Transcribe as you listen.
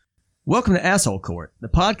Welcome to Asshole Court, the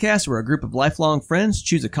podcast where a group of lifelong friends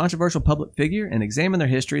choose a controversial public figure and examine their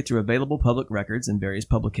history through available public records and various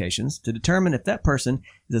publications to determine if that person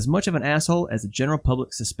is as much of an asshole as the general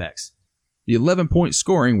public suspects. The 11-point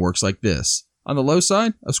scoring works like this. On the low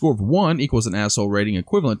side, a score of 1 equals an asshole rating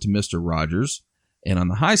equivalent to Mr. Rogers, and on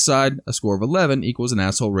the high side, a score of 11 equals an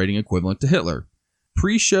asshole rating equivalent to Hitler.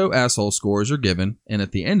 Pre-show asshole scores are given, and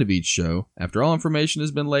at the end of each show, after all information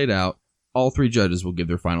has been laid out, all 3 judges will give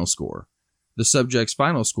their final score. The subject's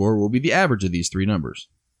final score will be the average of these 3 numbers.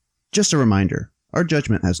 Just a reminder, our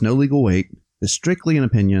judgment has no legal weight, is strictly an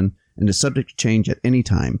opinion, and is subject to change at any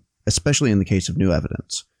time, especially in the case of new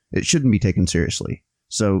evidence. It shouldn't be taken seriously,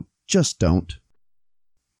 so just don't.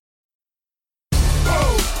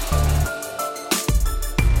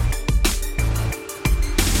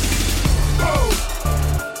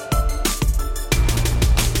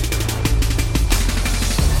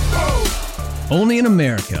 Only in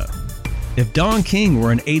America. If Don King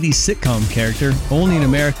were an 80s sitcom character, Only in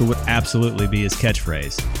America would absolutely be his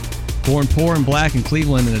catchphrase. Born poor and black in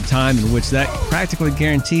Cleveland at a time in which that practically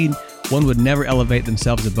guaranteed one would never elevate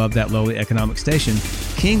themselves above that lowly economic station,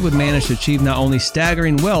 King would manage to achieve not only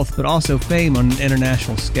staggering wealth, but also fame on an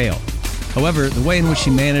international scale. However, the way in which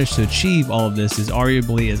he managed to achieve all of this is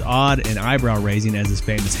arguably as odd and eyebrow-raising as his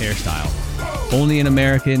famous hairstyle. Only in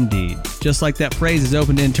America, indeed. Just like that phrase is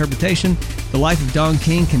open to interpretation, the life of Don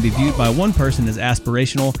King can be viewed by one person as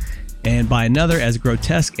aspirational and by another as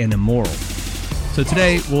grotesque and immoral. So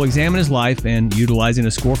today, we'll examine his life and, utilizing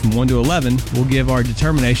a score from 1 to 11, we'll give our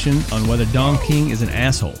determination on whether Don King is an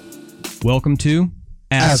asshole. Welcome to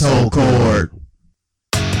Asshole Court.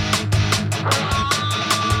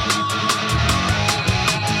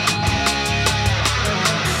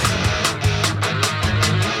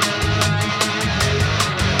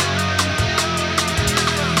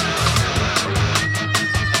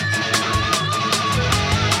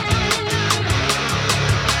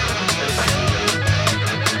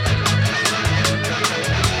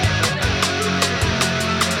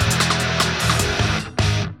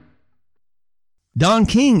 Don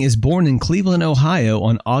King is born in Cleveland, Ohio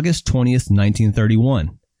on August 20th,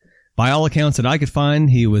 1931. By all accounts that I could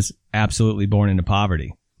find, he was absolutely born into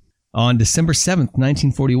poverty. On December 7th,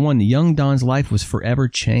 1941, young Don's life was forever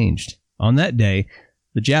changed. On that day,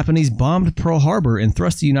 the Japanese bombed Pearl Harbor and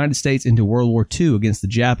thrust the United States into World War II against the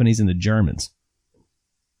Japanese and the Germans.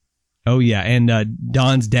 Oh, yeah, and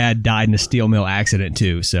Don's dad died in a steel mill accident,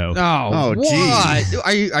 too, so... Oh, geez.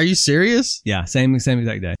 Are you serious? Yeah, same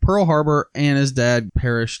exact day. Pearl Harbor and his dad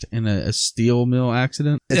perished in a steel mill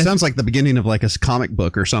accident? It sounds like the beginning of like a comic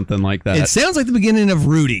book or something like that. It sounds like the beginning of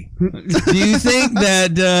Rudy. Do you think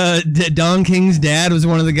that Don King's dad was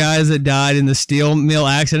one of the guys that died in the steel mill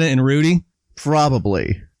accident in Rudy?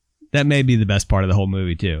 Probably. That may be the best part of the whole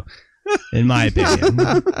movie, too, in my opinion.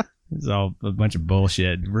 It's all a bunch of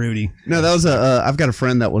bullshit. Rudy. No, that was I've got a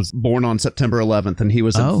friend that was born on September 11th, and he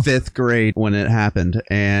was in 5th grade when it happened.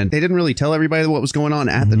 And they didn't really tell everybody what was going on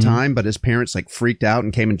at the time, but his parents like freaked out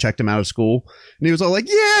and came and checked him out of school. And he was all like,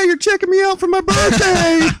 "Yeah, you're checking me out for my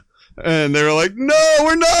birthday." And they were like, "No,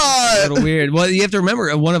 we're not." A little weird. Well, you have to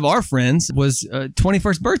remember, one of our friends was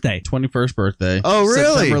 21st birthday. 21st birthday. Oh,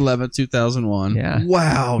 really? September 11th, 2001. Yeah.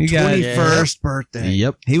 Wow. You got 21st birthday.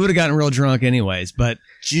 Yep. He would have gotten real drunk anyways, but...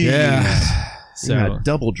 Jeez. Yeah. So got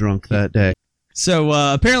double drunk that day. So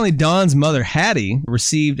apparently Don's mother, Hattie,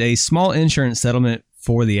 received a small insurance settlement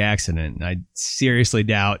for the accident. I seriously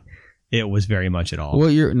doubt it was very much at all.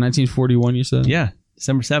 What year? 1941, you said? Yeah.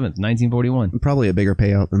 December 7th, 1941. Probably a bigger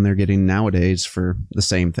payout than they're getting nowadays for the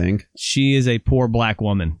same thing. She is a poor black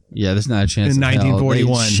woman. Yeah, there's not a chance in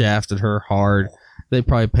 1941. They shafted her hard. They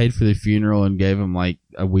probably paid for the funeral and gave him like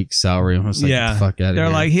a week's salary. I was like, yeah. Get the fuck out of here. They're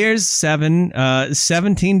like, here's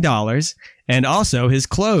 $17 and also his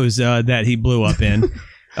clothes that he blew up in.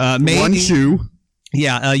 Maybe, one shoe.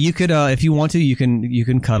 Yeah, you could, if you want to, you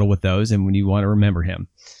can cuddle with those and when you want to remember him.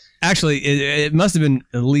 Actually, it must have been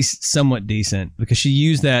at least somewhat decent because she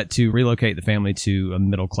used that to relocate the family to a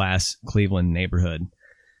middle-class Cleveland neighborhood.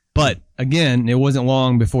 But, again, it wasn't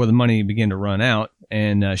long before the money began to run out,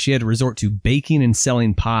 and she had to resort to baking and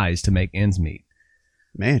selling pies to make ends meet.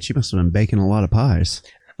 Man, she must have been baking a lot of pies.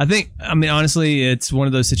 I mean, honestly, it's one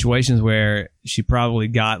of those situations where she probably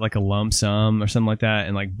got like a lump sum or something like that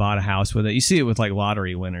and like bought a house with it. You see it with like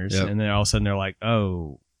lottery winners, and then all of a sudden they're like,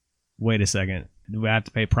 oh, wait a second. Do we have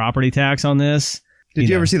to pay property tax on this? Did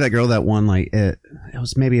you ever see that girl that won like it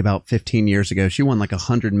was maybe about 15 years ago? She won like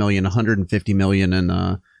 100 million, 150 million in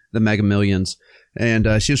the Mega Millions.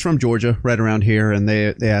 And she was from Georgia, right around here. And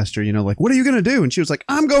they asked her, like, what are you going to do? And she was like,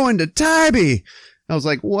 I'm going to Tybee. I was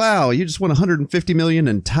like, wow, you just won $150 million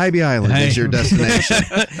and Tybee Island is your destination.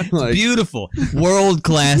 Like, beautiful.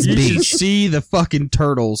 World-class You should beach. see the fucking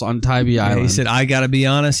turtles on Tybee Island. He said, I got to be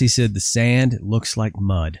honest. He said, the sand looks like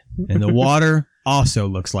mud. And the water also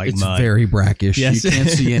looks like it's mud. very brackish. Yes. You can't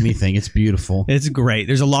see anything. It's beautiful. It's great.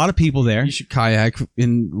 There's a lot of people there. You should kayak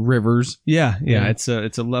in rivers. Yeah. Yeah. It's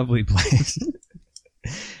a lovely place.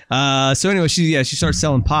 So anyway, she starts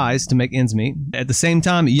selling pies to make ends meet. At the same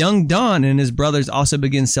time, young Don and his brothers also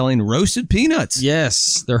begin selling roasted peanuts.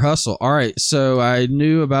 Yes, their hustle. All right, so I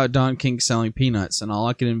knew about Don King selling peanuts, and all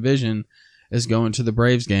I could envision is going to the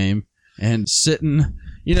Braves game and sitting,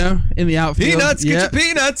 in the outfield. Peanuts, Yeah. get your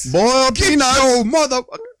peanuts. Boiled peanuts. Oh, mother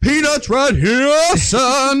peanuts right here,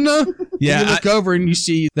 son. Yeah, You look over and you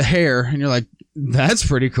see the hair, and you're like, "That's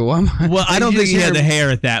pretty cool." Well, I don't think he had the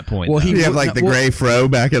hair at that point. Well, though. You have like the gray fro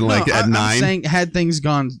back in at I'm 9. saying, had things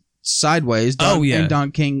gone sideways, and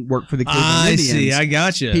Don King worked for the Cleveland I Indians. see. I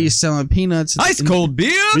gotcha. He's selling peanuts. Ice cold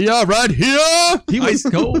beer. Yeah, right here. He Ice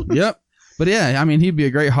cold. Yep. But yeah, I mean, he'd be a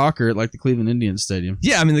great hawker at like the Cleveland Indians Stadium.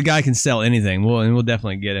 Yeah, I mean, the guy can sell anything. We'll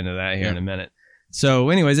definitely get into that here in a minute. So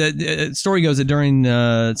anyways, the story goes that during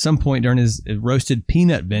some point during his roasted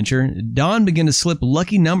peanut venture, Don began to slip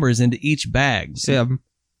lucky numbers into each bag. 7.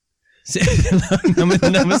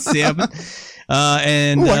 number 7.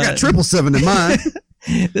 And I got 777 in mine.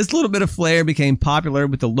 this little bit of flair became popular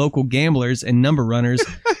with the local gamblers and number runners.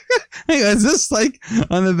 Hey, is this like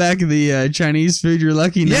on the back of the Chinese food, your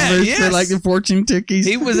lucky numbers? yes. For like the fortune cookies?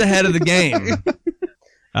 He was ahead of the game.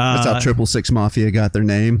 That's how 666 Mafia got their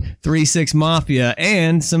name. 3-6 Mafia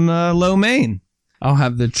and some lo mein. I'll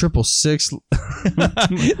have the 666.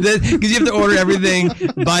 Because you have to order everything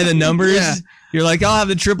by the numbers. Yeah. You're like, I'll have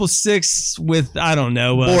the 666 with, I don't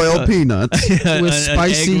know. Boiled peanuts. With an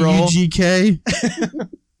spicy egg roll. UGK.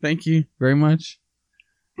 Thank you very much.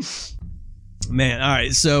 Man, all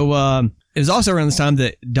right. So it was also around this time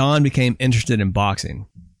that Don became interested in boxing.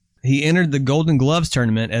 He entered the Golden Gloves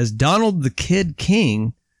tournament as Donald the Kid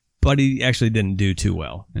King, but he actually didn't do too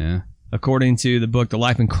well. Yeah. According to the book The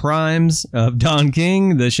Life and Crimes of Don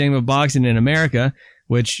King, The Shame of Boxing in America,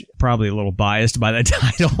 which probably a little biased by that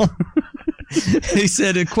title. He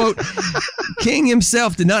said, quote, King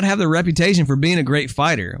himself did not have the reputation for being a great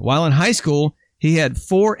fighter. While in high school, he had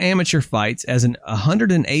 4 amateur fights as an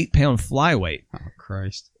 108-pound flyweight. Oh,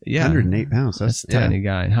 Christ. Yeah. 108 pounds. That's a tiny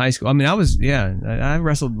guy in high school. I mean, I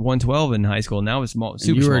wrestled 112 in high school, and I was small,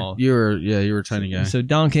 super small. You were a tiny guy. So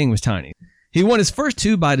Don King was tiny. He won his first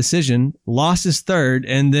 2 by decision, lost his third,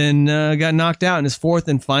 and then got knocked out in his 4th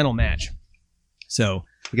and final match. So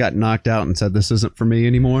He got knocked out and said, "This isn't for me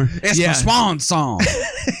anymore." It's my swan song.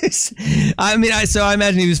 I mean, I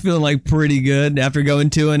imagine he was feeling like pretty good after going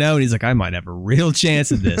 2-0, and he's like, I might have a real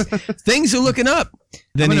chance at this. Things are looking up.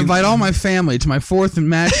 Then I'm going to invite all my family to my 4th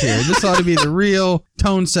match here. This ought to be the real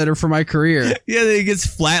tone setter for my career. Yeah, then he gets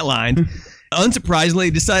flatlined. Unsurprisingly,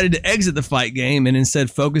 he decided to exit the fight game and instead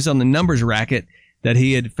focus on the numbers racket that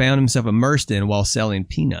he had found himself immersed in while selling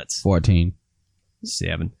peanuts. 14.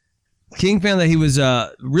 7. King found that he was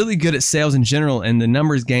really good at sales in general and the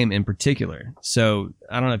numbers game in particular. So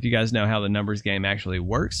I don't know if you guys know how the numbers game actually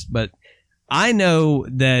works, but I know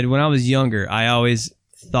that when I was younger, I always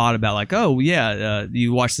thought about like, oh yeah,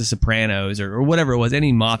 you watch The Sopranos or whatever it was,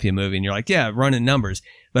 any mafia movie, and you're like, yeah, running numbers.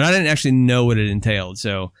 But I didn't actually know what it entailed.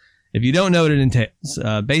 So if you don't know what it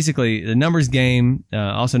entails, basically the numbers game,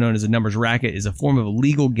 also known as the numbers racket, is a form of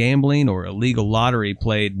illegal gambling or illegal lottery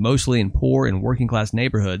played mostly in poor and working class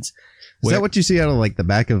neighborhoods. Is that what you see out of like the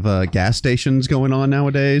back of gas stations going on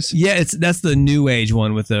nowadays? Yeah, that's the new age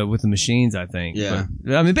one with the machines, I think. Yeah.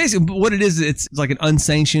 But, I mean, basically, what it is, it's like an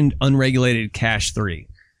unsanctioned, unregulated cash 3,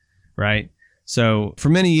 right? So for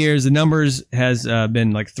many years, the numbers has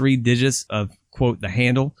been like 3 digits of, quote, the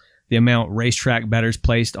handle, the amount racetrack bettors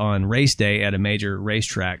placed on race day at a major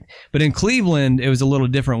racetrack. But in Cleveland, it was a little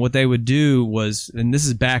different. What they would do was, and this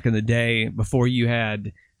is back in the day before you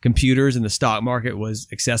had computers and the stock market was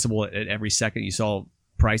accessible at every second. You saw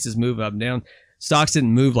prices move up and down. Stocks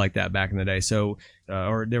didn't move like that back in the day. So,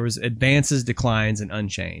 or there was advances, declines, and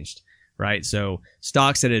unchanged, right? So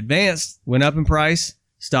stocks that advanced went up in price,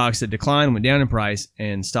 stocks that declined went down in price,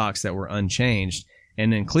 and stocks that were unchanged.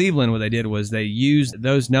 And in Cleveland, what they did was they used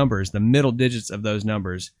those numbers, the middle digits of those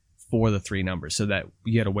numbers, for the 3 numbers so that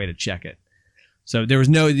you had a way to check it. So there was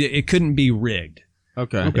it couldn't be rigged.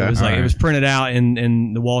 Okay. It was like, it was printed out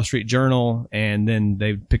in the Wall Street Journal, and then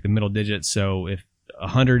they picked the middle digits. So if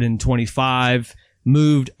 125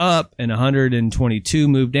 moved up and 122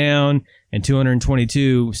 moved down and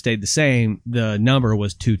 222 stayed the same, the number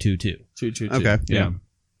was 222. 222. Okay. Yeah.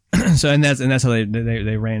 So and that's how they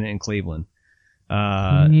ran it in Cleveland.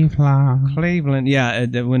 Cleveland. Yeah,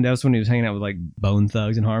 that was when he was hanging out with like Bone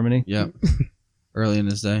Thugs and Harmony. Yep. Early in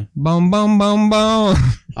his day. Boom, boom, boom, boom.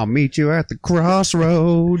 I'll meet you at the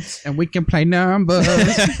crossroads. And we can play numbers.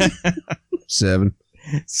 7.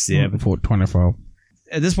 24.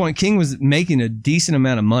 At this point, King was making a decent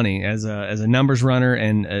amount of money as a numbers runner,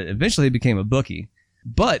 and eventually became a bookie.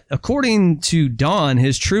 But according to Don,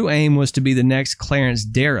 his true aim was to be the next Clarence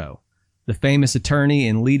Darrow, the famous attorney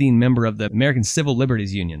and leading member of the American Civil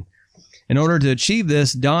Liberties Union. In order to achieve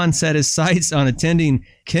this, Don set his sights on attending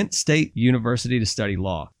Kent State University to study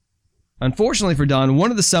law. Unfortunately for Don,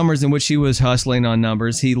 one of the summers in which he was hustling on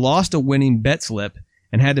numbers, he lost a winning bet slip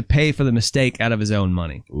and had to pay for the mistake out of his own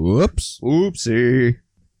money. Whoops. Oopsie.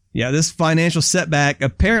 Yeah, this financial setback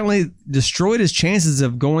apparently destroyed his chances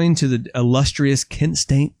of going to the illustrious Kent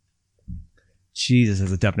State. Jesus,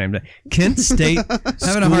 that's a tough name. Kent State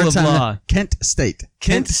School of Law. Kent State.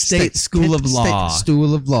 Kent State School of Law.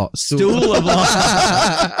 Stool of Law. Stool of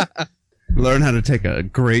Law. Learn how to take a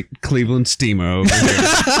great Cleveland steamer over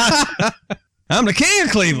here. I'm the king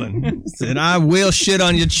of Cleveland. And I will shit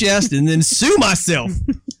on your chest and then sue myself.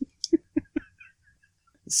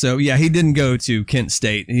 So, yeah, he didn't go to Kent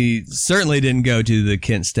State. He certainly didn't go to the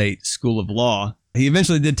Kent State School of Law. He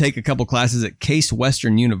eventually did take a couple classes at Case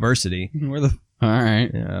Western University. All right.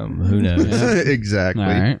 Who knows? Exactly. All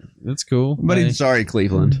right. That's cool. But sorry,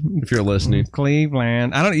 Cleveland, if you're listening.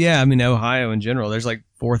 Cleveland. I mean, Ohio in general. There's like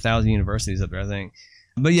 4,000 universities up there, I think.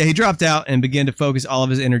 But yeah, he dropped out and began to focus all of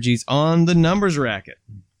his energies on the numbers racket.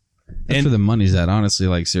 That's where the money's at, honestly.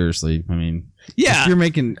 Like, seriously. I mean, yeah. If you're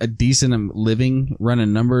making a decent living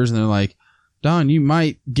running numbers and they're like, Don, you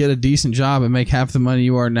might get a decent job and make half the money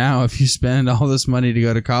you are now if you spend all this money to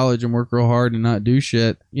go to college and work real hard and not do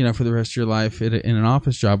shit, for the rest of your life in an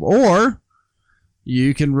office job. Or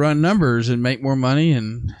you can run numbers and make more money.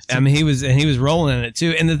 And I mean, he was rolling in it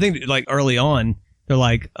too. And the thing, like early on, they're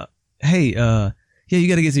like, hey, yeah, you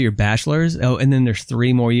got to get to your bachelor's. Oh, and then there's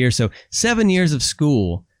 3 more years. So 7 years of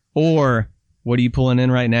school. Or what are you pulling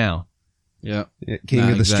in right now? Yeah.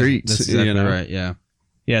 King of the streets. That's exactly right. Yeah.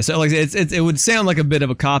 Yeah, so like it would sound like a bit of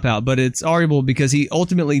a cop-out, but it's arguable because he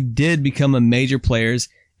ultimately did become a major player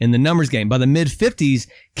in the numbers game. By the mid-50s,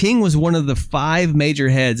 King was one of the 5 major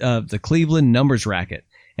heads of the Cleveland numbers racket,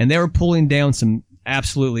 and they were pulling down some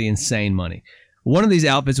absolutely insane money. One of these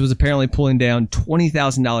outfits was apparently pulling down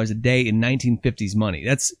 $20,000 a day in 1950s money.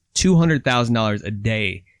 That's $200,000 a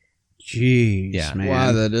day. Jeez, yeah, man.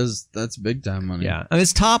 Wow, that's big time money. Yeah, I mean,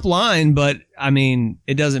 it's top line, but I mean,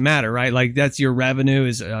 it doesn't matter, right? Like that's your revenue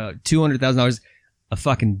is $200,000 a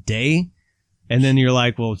fucking day, and then you're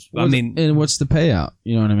like, well, and what's the payout?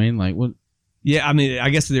 You know what I mean? Like what? Yeah, I mean, I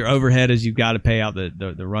guess their overhead is you've got to pay out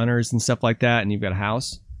the runners and stuff like that, and you've got a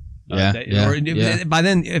house. Yeah. By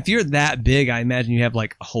then, if you're that big, I imagine you have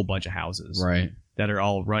like a whole bunch of houses, right? That are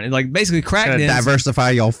all running, like basically crack dens.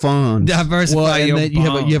 Diversify your funds. Diversify your and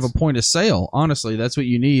then you have a point of sale. Honestly, that's what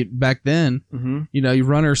you need. Back then, your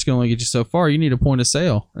runners can only get you so far. You need a point of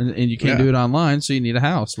sale, and you can't do it online, so you need a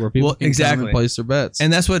house where people can come and place their bets.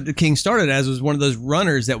 And that's what the King started as, was one of those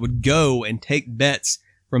runners that would go and take bets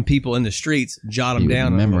from people in the streets, jot them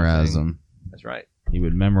down, memorize them. That's right. He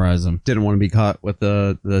would memorize them. Didn't want to be caught with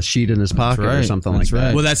the sheet in his pocket or something like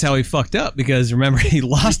that. Well, that's how he fucked up, because remember, he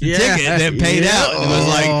lost the ticket that paid out. And it was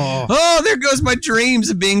like, oh, there goes my dreams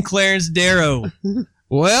of being Clarence Darrow.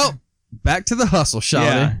 Well, back to the hustle,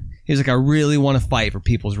 shall we? He's like, I really want to fight for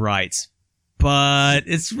people's rights, but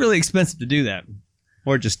it's really expensive to do that.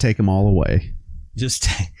 Or just take them all away.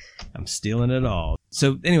 I'm stealing it all.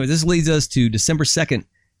 So anyway, this leads us to December 2nd,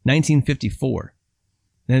 1954.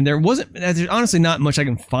 And there's honestly not much I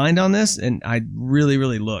can find on this, and I really,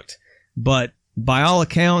 really looked. But by all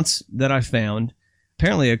accounts that I found,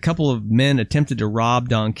 apparently a couple of men attempted to rob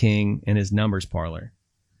Don King in his numbers parlor.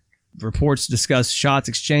 Reports discuss shots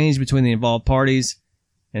exchanged between the involved parties,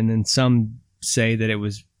 and then some say that it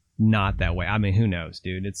was not that way. I mean, who knows,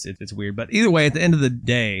 dude? It's weird. But either way, at the end of the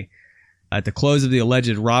day, at the close of the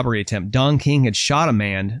alleged robbery attempt, Don King had shot a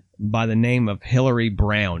man by the name of Hillary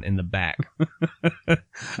Brown in the back.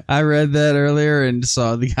 I read that earlier and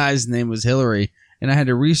saw the guy's name was Hillary, and I had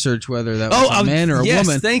to research whether that was a man or a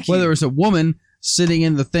woman. Whether it was a woman sitting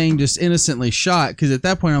in the thing just innocently shot, because at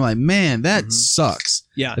that point I'm like, man, that sucks.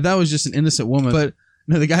 Yeah. If that was just an innocent woman. But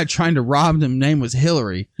no, the guy trying to rob them name was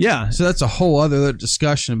Hillary. Yeah. So that's a whole other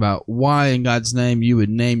discussion about why in God's name you would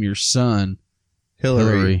name your son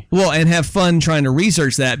Hillary. Well, and have fun trying to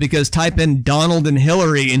research that, because type in Donald and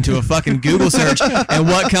Hillary into a fucking Google search and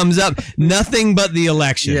what comes up? Nothing but the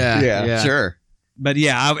election. Yeah, sure. But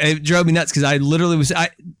yeah, it drove me nuts, because I literally was...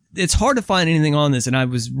 it's hard to find anything on this, and I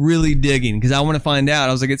was really digging because I want to find out.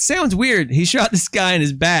 I was like, it sounds weird. He shot this guy in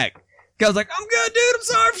his back. I was like, I'm good, dude. I'm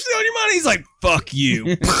sorry for stealing your money. He's like, fuck you.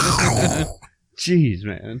 Jeez,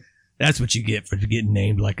 man. That's what you get for getting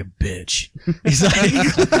named like a bitch. He's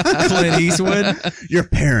like Clint Eastwood. Your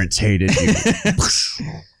parents hated you.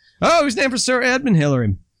 Oh, he's named for Sir Edmund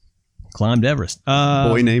Hillary. Climbed Everest.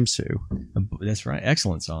 Boy named Sue. That's right.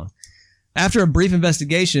 Excellent song. After a brief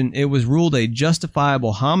investigation, it was ruled a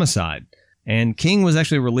justifiable homicide, and King was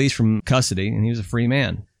actually released from custody, and he was a free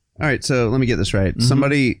man. All right, so let me get this right. Mm-hmm.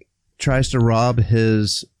 Somebody tries to rob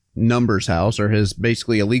his numbers house, or his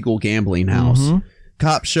basically illegal gambling house. Mm-hmm.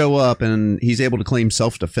 Cops show up, and he's able to claim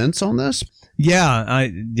self-defense on this? Yeah,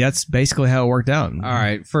 that's basically how it worked out. All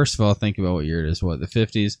right, first of all, think about what year it is. What, the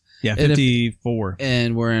 50s? Yeah, 54.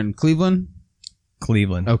 And we're in Cleveland?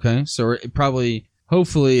 Cleveland. Okay, so we're probably,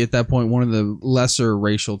 hopefully, at that point, one of the lesser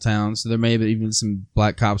racial towns. So there may have even some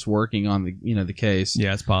black cops working on the case.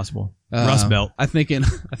 Yeah, it's possible. Rust Belt. I think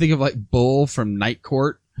of like Bull from Night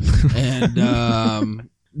Court, and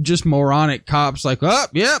just moronic cops like, oh,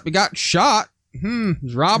 yep, he got shot.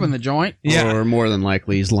 He's robbing the joint. Yeah. Or more than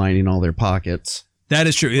likely, he's lining all their pockets. That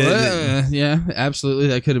is true. Yeah, absolutely.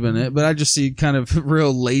 That could have been it. But I just see kind of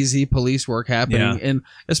real lazy police work happening. Yeah. And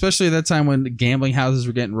especially at that time when gambling houses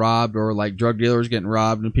were getting robbed, or like drug dealers getting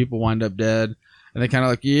robbed, and people wind up dead. And they kind of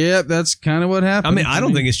like, yep, that's kind of what happened. I mean, I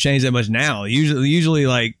don't think it's changed that much now. Usually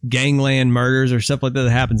like gangland murders or stuff like that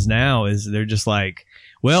happens now is they're just like,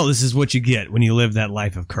 well, this is what you get when you live that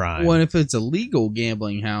life of crime. Well, if it's a legal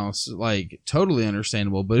gambling house, like, totally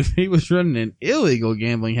understandable. But if he was running an illegal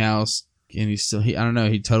gambling house and I don't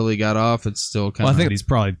know, he totally got off, it's still kind of... Well, I think he's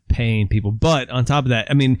probably paying people. But on top of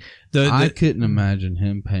that, I mean... I couldn't imagine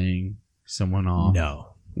him paying someone off.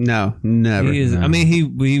 No, never. No. I mean,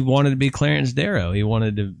 he wanted to be Clarence Darrow. He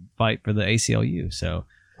wanted to fight for the ACLU, so...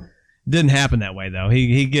 Didn't happen that way though.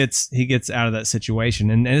 He gets out of that situation,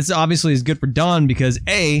 and it's obviously is good for Don because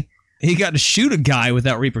A, he got to shoot a guy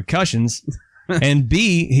without repercussions, and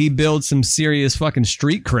B, he builds some serious fucking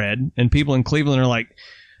street cred, and people in Cleveland are like,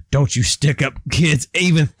 "Don't you stick up kids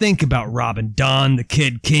even think about robbing Don the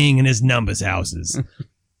Kid King and his numbers houses."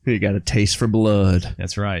 You got a taste for blood.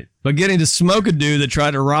 That's right. But getting to smoke a dude that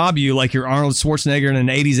tried to rob you like you're Arnold Schwarzenegger in an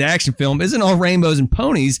 80s action film isn't all rainbows and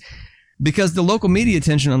ponies. Because the local media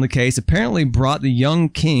attention on the case apparently brought the young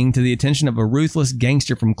King to the attention of a ruthless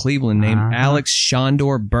gangster from Cleveland named Alex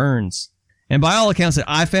Shondor Burns. And by all accounts that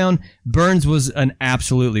I found, Burns was an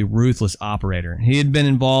absolutely ruthless operator. He had been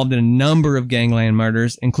involved in a number of gangland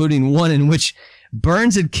murders, including one in which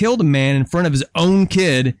Burns had killed a man in front of his own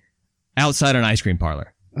kid outside an ice cream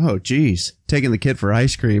parlor. Oh, geez. Taking the kid for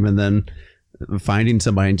ice cream and then finding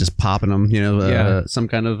somebody and just popping them, some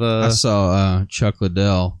kind of... I saw Chuck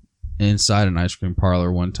Liddell inside an ice cream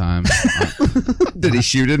parlor one time. Did he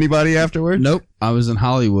shoot anybody afterward? Nope. I was in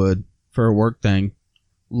Hollywood for a work thing.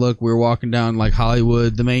 Look, we were walking down like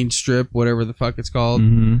Hollywood, the main strip, whatever the fuck it's called.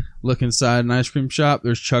 Mm-hmm. Look inside an ice cream shop.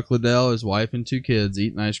 There's Chuck Liddell, his wife, and 2 kids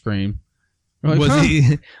eating ice cream. Like,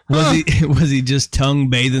 was he just tongue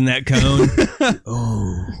bathing that cone?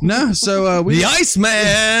 Oh no! So the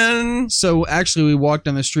Iceman. So actually, we walked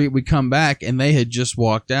down the street. We come back, and they had just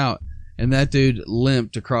walked out. And that dude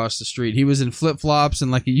limped across the street. He was in flip-flops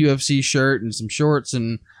and like a UFC shirt and some shorts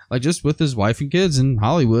and like just with his wife and kids in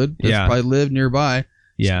Hollywood. That's probably lived nearby.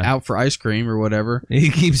 Yeah. Out for ice cream or whatever.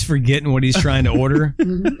 He keeps forgetting what he's trying to order. Where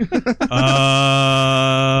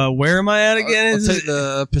am I at again? I'll take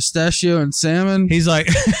the pistachio and salmon. He's like,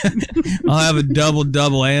 I'll have a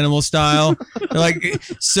double animal style. They're like,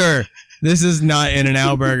 sir, this is not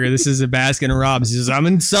In-N-Out Burger. This is a Baskin Robbins. He says, I'm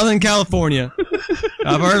in Southern California.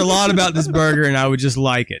 I've heard a lot about this burger, and I would just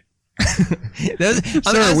like it.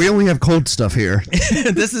 Sir, we only have cold stuff here.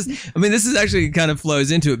 This is actually kind of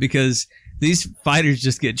flows into it because these fighters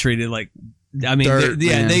just get treated like, I mean,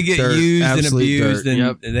 they get used and abused,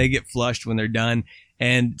 and they get flushed when they're done.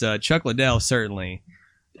 And Chuck Liddell certainly,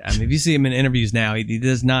 I mean, if you see him in interviews now, he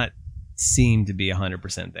does not seem to be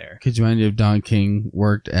 100% there. Could you imagine if Don King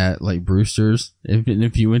worked at like Brewster's?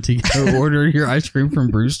 If you went to go order your ice cream from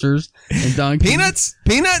Brewster's and Don King, peanuts.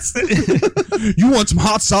 You want some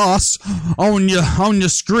hot sauce on your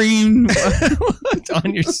screen?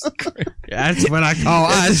 On your screen. That's what I call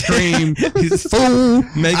ice cream. Fool,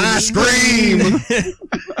 ice cream.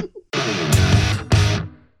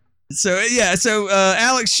 So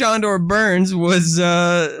Alex Shondor Burns was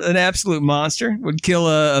an absolute monster. Would kill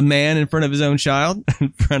a man in front of his own child,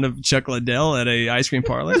 in front of Chuck Liddell at a ice cream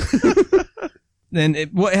parlor. Then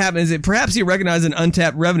what happens is perhaps he recognized an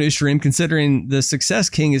untapped revenue stream considering the success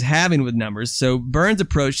King is having with numbers. So Burns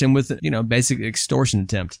approached him with basic extortion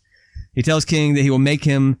attempt. He tells King that he will make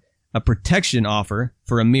him a protection offer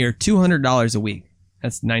for a mere $200 a week.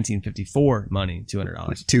 That's 1954 money, $200.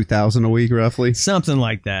 Like $2,000 a week, roughly. Something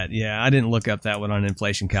like that. Yeah, I didn't look up that one on an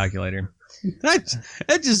inflation calculator.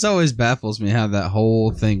 That just always baffles me how that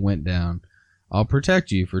whole thing went down. I'll protect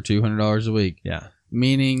you for $200 a week. Yeah.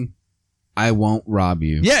 Meaning, I won't rob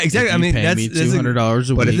you. Yeah, exactly. If you pay me $200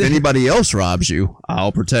 a week. But if anybody else robs you,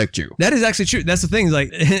 I'll protect you. That is actually true. That's the thing.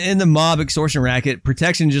 Like in the mob extortion racket,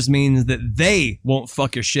 protection just means that they won't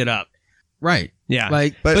fuck your shit up. Right. Yeah.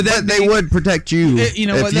 Like, But they would protect you if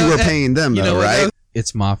you were paying them, though, right?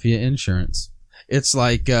 It's mafia insurance. It's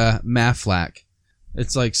like Maflac.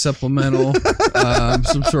 It's like supplemental,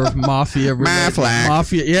 some sort of mafia. Maflac.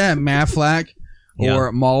 Mafia, yeah, Maflac. Yeah.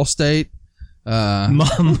 Or Mall State.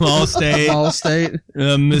 Mall State. Mall State.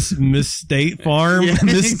 Miss State Farm. Yeah.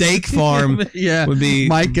 Mistake Farm. Yeah. Would be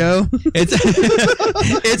Myco.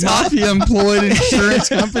 It's mafia employed insurance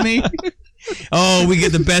company. Oh, we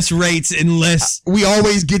get the best rates unless We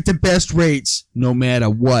always get the best rates, no matter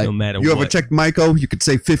what. no matter You what. ever checked Myco? You could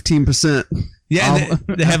save 15%. Yeah,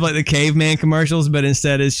 and they have like the caveman commercials, but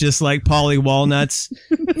instead it's just like Polly Walnuts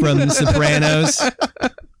from The Sopranos.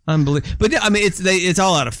 Unbelievable. But I mean, it's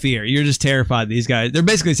all out of fear. You're just terrified. These guys, they're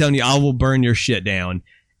basically telling you, I will burn your shit down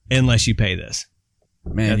unless you pay this.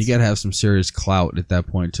 Man, you gotta have some serious clout at that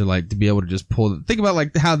point to be able to just pull. Think about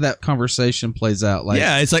like how that conversation plays out. Like,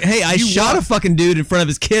 yeah, it's like, hey, I shot a fucking dude in front of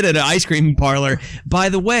his kid at an ice cream parlor. By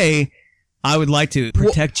the way, I would like to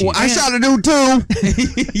protect you. Well, I shot a dude too.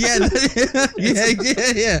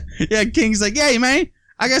 yeah. King's like, hey man,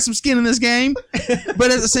 I got some skin in this game. But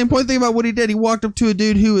at the same point, think about what he did. He walked up to a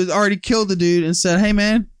dude who had already killed a dude and said, hey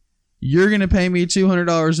man, you're gonna pay me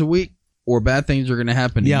 $200 a week, or bad things are gonna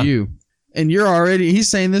happen to you. And he's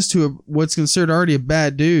saying this to what's considered already a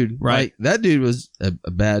bad dude. Right. Like, that dude was a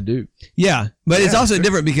bad dude. Yeah, but it's also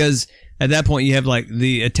different because at that point you have like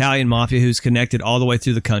the Italian mafia who's connected all the way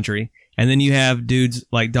through the country. And then you have dudes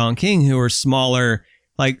like Don King who are smaller,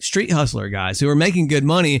 like street hustler guys who are making good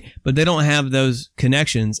money, but they don't have those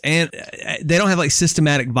connections. And they don't have like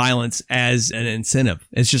systematic violence as an incentive.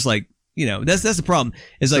 It's just like, that's the problem.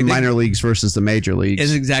 It's like the minor leagues versus the major leagues.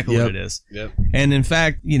 It's exactly what it is. Yep. And in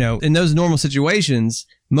fact, in those normal situations,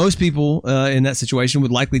 most people in that situation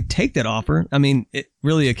would likely take that offer. I mean, it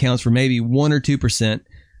really accounts for maybe 1 or 2%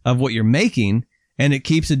 of what you're making. And it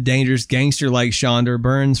keeps a dangerous gangster like Shonda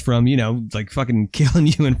Burns from, like fucking killing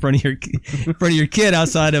you in front of your kid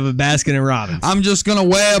outside of a Baskin and Robbins. I'm just gonna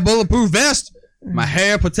wear a bulletproof vest. My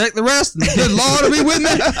hair protect the rest, and the good Lord will be with me.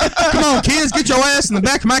 Come on, kids, get your ass in the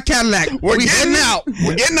back of my Cadillac. We're getting out.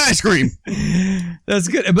 We're getting ice cream. That's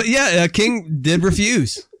good. But yeah, King did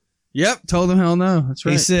refuse. Yep, told him hell no. That's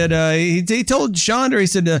right. He said, he told Shonda, he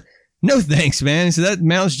said, no thanks, man. He said, that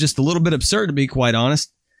amount's just a little bit absurd, to be quite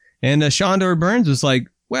honest. And Shonda Burns was like,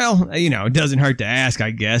 well, it doesn't hurt to ask, I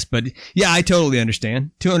guess. But yeah, I totally understand.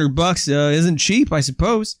 $200 isn't cheap, I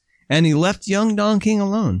suppose. And he left young Don King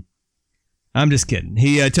alone. I'm just kidding.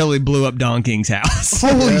 He totally blew up Don King's house.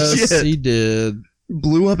 Holy shit. He did.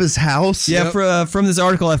 Blew up his house? Yeah, from this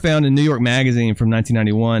article I found in New York Magazine from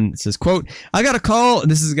 1991, it says, quote, I got a call.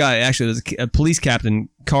 This is a guy, actually, it was a police captain,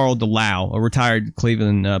 Carl DeLau, a retired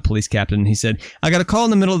Cleveland police captain. He said, I got a call in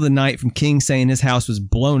the middle of the night from King saying his house was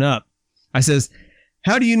blown up. I says,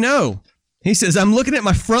 how do you know? He says, I'm looking at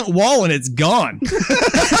my front wall and it's gone.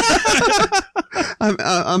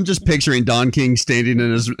 I'm just picturing Don King standing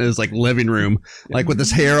in his like living room, like with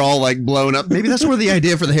his hair all like blown up. Maybe that's where the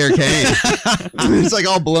idea for the hair came. It's like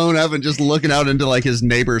all blown up and just looking out into like his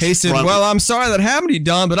neighbor's. He said, well, I'm sorry that happened to you,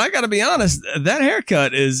 Don, but I got to be honest, that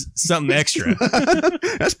haircut is something extra.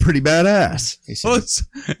 That's pretty badass. Well,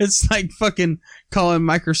 it's like fucking calling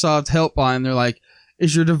Microsoft helpline. They're like,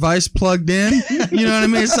 is your device plugged in? You know what I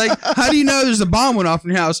mean? It's like, how do you know there's a bomb went off in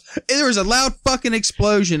your house? There was a loud fucking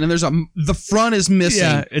explosion and the front is missing.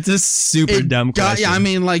 Yeah, it's a super dumb question. Yeah, I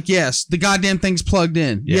mean, like, yes, the goddamn thing's plugged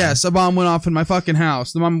in. Yeah. Yes, a bomb went off in my fucking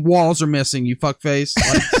house. My walls are missing, you fuckface.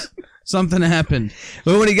 Like, something happened.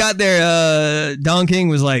 But when he got there, Don King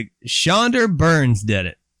was like, Shonda Burns did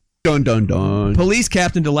it. Dun, dun, dun. Police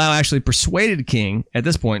Captain DeLau actually persuaded King at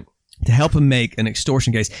this point to help him make an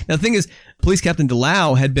extortion case. Now, the thing is, Police Captain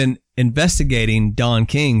DeLau had been investigating Don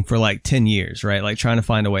King for like 10 years, right? Like trying to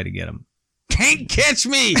find a way to get him. Can't catch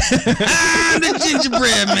me. I'm the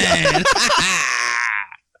gingerbread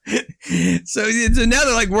man. So now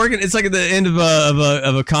they're like working. It's like at the end of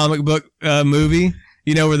a comic book movie,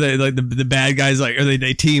 where they like the bad guys or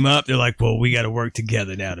they team up. They're like, well, we got to work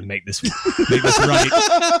together now to make this right.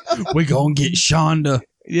 We're gonna get Shonda.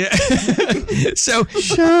 Yeah. So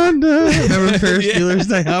Shonda. Remember Ferris Bueller's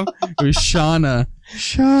Day Off? It was Shauna.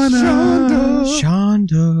 Shandor.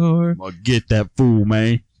 Well, get that fool,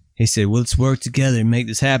 man. He said, well, let's work together and make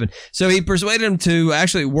this happen. So he persuaded him to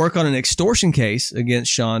actually work on an extortion case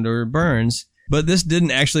against Shandor Burns. But this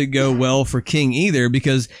didn't actually go well for King either,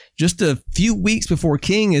 because just a few weeks before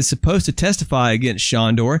King is supposed to testify against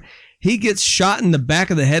Shandor, he gets shot in the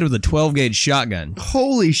back of the head with a 12-gauge shotgun.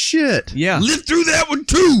 Holy shit. Yeah. Lived through that one,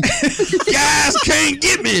 too. Guys can't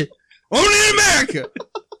get me. Only in America.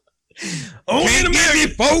 Only in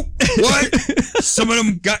America, folk. What? Some of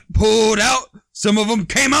them got pulled out. Some of them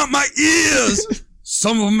came out my ears.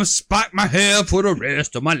 Some of them spiked my hair for the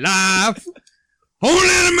rest of my life. Only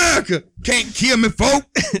in America. Can't kill me, folk.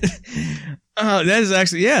 That is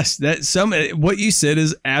actually, yes. What you said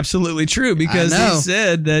is absolutely true, because he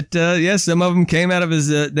said that, yes, some of them came out of his,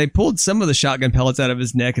 they pulled some of the shotgun pellets out of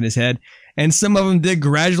his neck and his head, and some of them did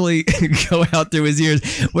gradually go out through his ears.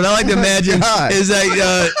 What I like to imagine is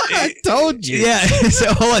that, I told you. Yeah.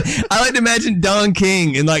 So hold on. I like to imagine Don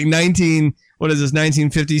King in like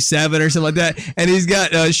 1957 or something like that, and he's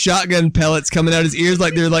got shotgun pellets coming out his ears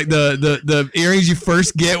like they're like the earrings you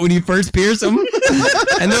first get when you first pierce them.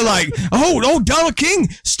 And they're like, oh, Donald King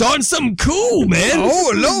starting something cool, man.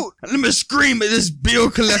 Oh, Lord. Let me scream at this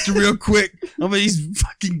bill collector real quick. I mean, he's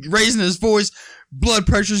fucking raising his voice. Blood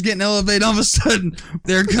pressure's getting elevated. All of a sudden,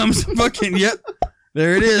 there comes fucking, yep.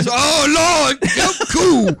 There it is. Oh, Lord. Yep,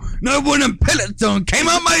 cool. No one in pellets done came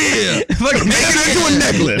out my ear. Making it into a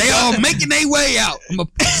necklace. They all making their way out.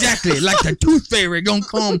 Exactly. Like the tooth fairy gonna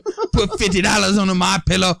come put $50 under my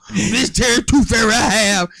pillow. This Terry tooth fairy I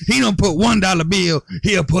have, he don't put $1 bill.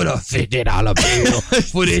 He'll put a $50 bill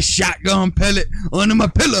for this shotgun pellet under my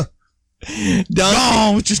pillow.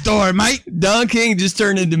 Gone with your story, mate. Don King just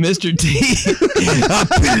turned into Mr. T. I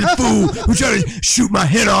pity the fool who tried to shoot my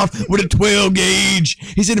head off with a 12-gauge.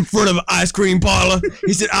 He said in front of an ice cream parlor.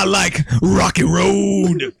 He said, I like Rocky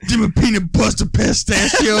Road. Give me peanut butter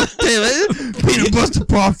pistachio. Peanut butter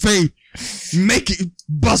parfait. Make it,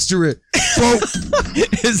 buster it.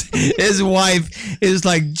 His wife is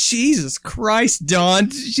like, Jesus Christ,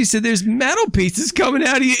 Don. She said, there's metal pieces coming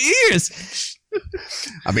out of your ears.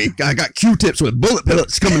 I mean, I got Q-tips with bullet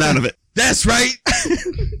pellets coming out of it. That's right.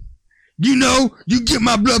 You know, you get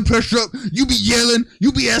my blood pressure up. You be yelling.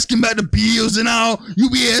 You be asking about the bills and all. You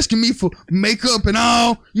be asking me for makeup and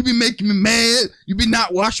all. You be making me mad. You be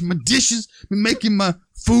not washing my dishes. Be making my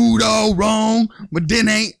food all wrong. But then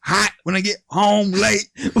ain't hot when I get home late.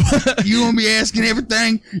 You gonna be asking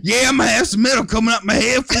everything. Yeah, I'm gonna have some metal coming out my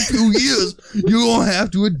head for a few years. You gonna have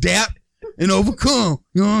to adapt and overcome.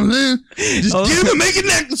 You know what I'm saying? Just get him and make a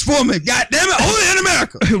necklace for me. God damn it. Only in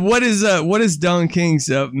America. What is Don King's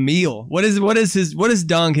meal? What is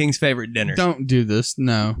Don King's favorite dinner? Don't do this.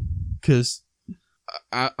 No. Because,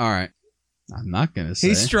 all right. I'm not going to say.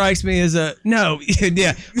 He strikes me as no.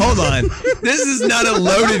 Yeah. Hold on. This is not a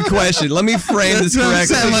loaded question. Let me frame this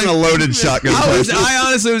correctly. Sounds like a loaded shotgun question. I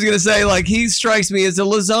honestly was going to say, like, he strikes me as a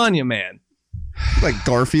lasagna man. Like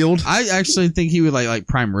Garfield? I actually think he would like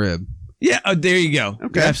prime rib. Yeah, there you go.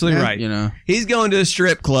 Okay. You're absolutely right. You know, he's going to a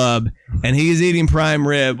strip club and he's eating prime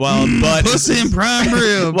rib while a butt pussy and prime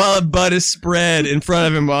rib while a butt is spread in front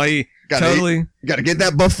of him while he gotta get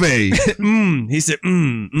that buffet. He said,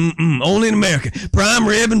 only in America, prime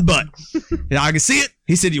rib and butt. And I can see it.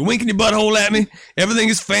 He said, you're winking your butthole at me. Everything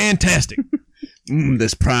is fantastic.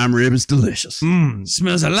 This prime rib is delicious.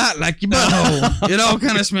 Smells a lot like your butthole. It all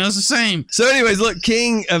kind of smells the same. So, anyways, look,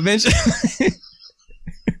 King eventually.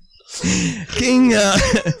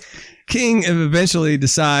 King eventually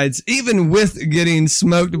decides, even with getting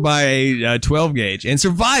smoked by a 12 gauge and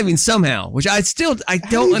surviving somehow, which I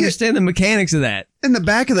don't understand the mechanics of that. In the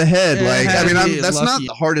back of the head, that's lucky. not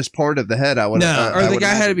the hardest part of the head. I would. No, or the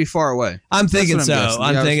guy had to be far away. I'm thinking so.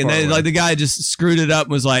 I'm thinking that, like, the guy just screwed it up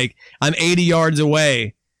and was like, I'm 80 yards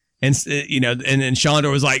away, and and Shandor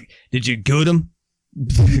was like, did you good him?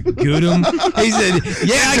 Good him? He said,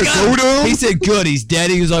 yeah, I got him. He said, good, he's dead.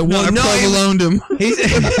 He was like, well, no, provoloned him. He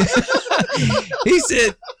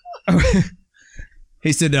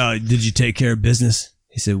said, did you take care of business?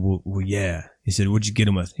 He said, well, yeah. He said, what'd you get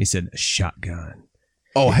him with? He said, a shotgun.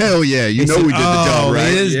 Oh, hell yeah. We did the job, right?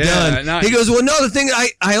 It is done. He goes, well, no, the thing,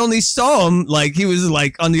 I only saw him, like, he was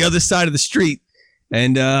like on the other side of the street.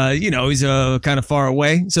 And, he's kind of far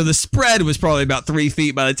away. So the spread was probably about 3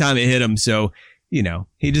 feet by the time it hit him. So,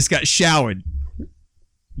 he just got showered.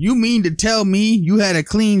 You mean to tell me you had a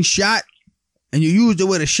clean shot and you used it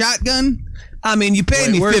with a shotgun? I mean, you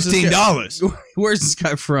paid me $15. Where's this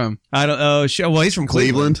guy from? I don't know. Well, he's from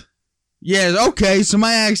Cleveland. Yeah, okay, so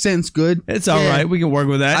my accent's good. It's all right. We can work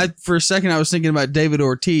with that. For a second, I was thinking about David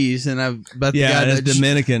Ortiz, and about the guy that's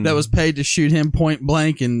Dominican that was paid to shoot him point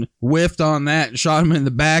blank and whiffed on that and shot him in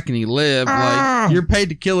the back, and he lived. Like, you're paid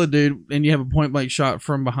to kill a dude, and you have a point blank shot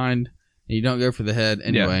from behind, and you don't go for the head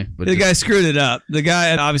anyway. But the guy screwed it up. The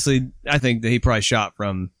guy, obviously, I think that he probably shot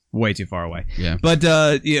from way too far away. Yeah. But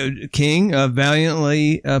King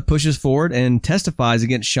valiantly pushes forward and testifies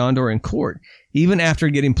against Shondor in court, even after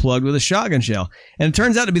getting plugged with a shotgun shell. And it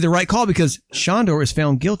turns out to be the right call because Shondor is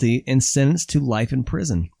found guilty and sentenced to life in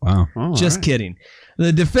prison. Wow. Just kidding.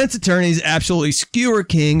 The defense attorneys absolutely skewer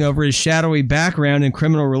King over his shadowy background in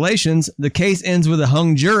criminal relations. The case ends with a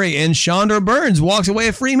hung jury, and Shondor Burns walks away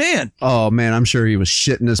a free man. Oh, man, I'm sure he was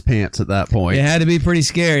shitting his pants at that point. It had to be pretty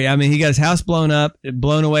scary. I mean, he got his house blown up,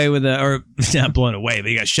 blown away with or not blown away, but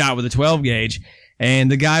he got shot with a 12 gauge. And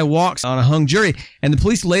the guy walks on a hung jury. And the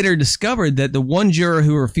police later discovered that the one juror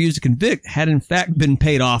who refused to convict had in fact been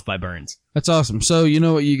paid off by Burns. That's awesome. So you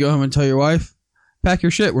know what? You go home and tell your wife, pack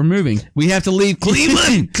your shit. We're moving. We have to leave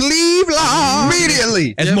Cleveland. Cleveland!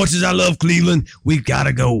 Immediately! As much as I love Cleveland, we've got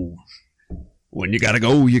to go. When you got to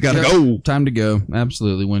go, you got to go. Time to go.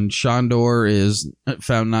 Absolutely. When Shondor is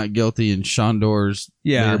found not guilty and Shondor's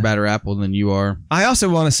a better apple than you are. I also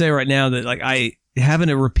want to say right now that having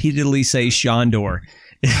to repeatedly say Shondor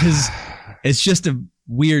it's just a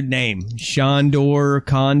weird name. Shondor,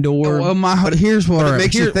 Condor. Well, here's what it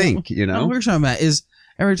makes you think, you know? What we're talking about is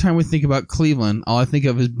every time we think about Cleveland, all I think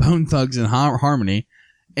of is Bone Thugs and Harmony.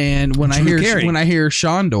 And when I hear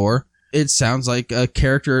Shondor, it sounds like a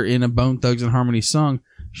character in a Bone Thugs and Harmony song.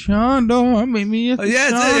 Shondor, meet me at the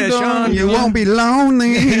Shondor. You won't be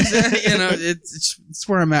lonely. It's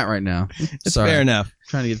where I'm at right now. It's fair enough.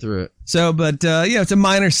 Trying to get through it. So, but it's a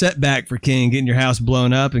minor setback for King, getting your house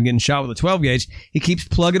blown up and getting shot with a 12 gauge. He keeps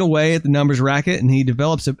plugging away at the numbers racket, and he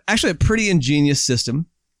develops a pretty ingenious system,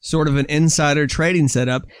 sort of an insider trading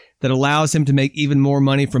setup that allows him to make even more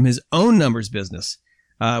money from his own numbers business.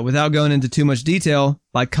 Without going into too much detail,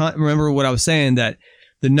 remember what I was saying, that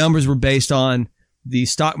the numbers were based on the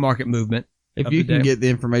stock market movement. If you can get the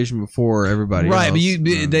information before everybody else. Right,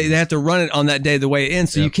 but they have to run it on that day the way it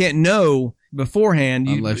ends, so you can't know beforehand.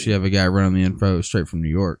 Unless you have a guy running the info straight from New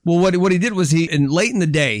York. Well, what he did was late in the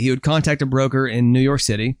day, he would contact a broker in New York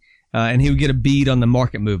City, and he would get a bead on the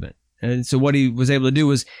market movement. And so what he was able to do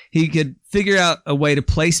was he could figure out a way to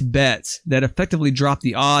place bets that effectively drop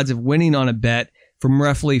the odds of winning on a bet from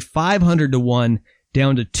roughly 500 to 1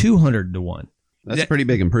 down to 200 to 1. That's a pretty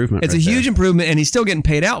big improvement. It's a huge improvement, and he's still getting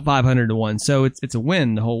paid out 500 to 1, so it's a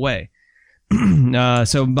win the whole way.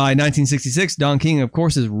 So by 1966, Don King, of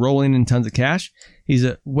course, is rolling in tons of cash. He's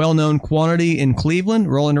a well-known quantity in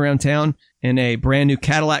Cleveland, rolling around town in a brand new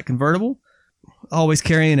Cadillac convertible, always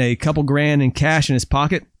carrying a couple grand in cash in his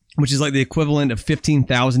pocket, which is like the equivalent of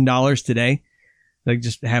 $15,000 today. Like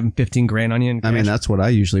just having 15 grand on you in cash. I mean, that's what I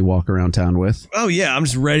usually walk around town with. Oh, yeah. I'm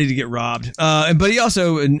just ready to get robbed. But he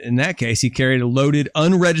also, in that case, he carried a loaded,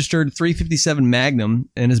 unregistered .357 Magnum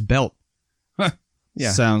in his belt.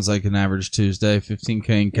 Yeah. Sounds like an average Tuesday. 15K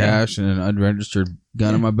in cash and an unregistered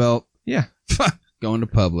gun in my belt. Yeah. Going to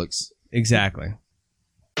Publix. Exactly.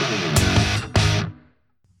 All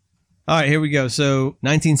right, here we go. So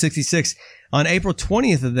 1966. On April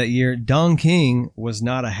 20th of that year, Don King was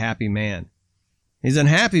not a happy man. He's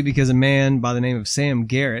unhappy because a man by the name of Sam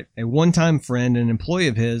Garrett, a one-time friend and employee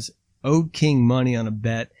of his, owed King money on a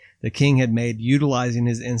bet that King had made utilizing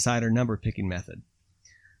his insider number picking method.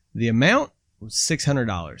 The amount was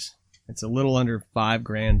 $600. It's a little under $5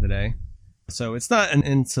 grand today. So it's not an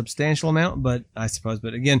insubstantial amount, but I suppose.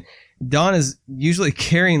 But again, Don is usually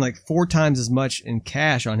carrying like 4 times as much in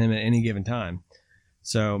cash on him at any given time.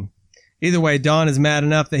 So either way, Don is mad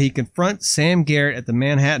enough that he confronts Sam Garrett at the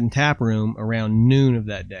Manhattan Tap Room around noon of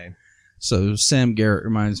that day. So Sam Garrett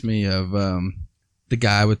reminds me of the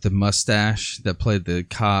guy with the mustache that played the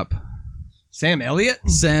cop. Sam Elliott?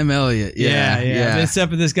 Sam Elliott, yeah.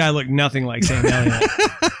 Except for this guy looked nothing like Sam Elliott.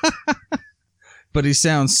 But he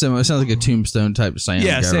sounds similar. It sounds like a Tombstone type Sam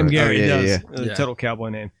Garrett. Sam Garrett does. Total cowboy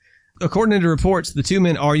name. According to reports, the two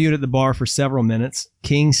men argued at the bar for several minutes,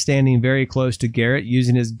 King standing very close to Garrett,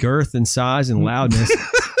 using his girth and size and loudness.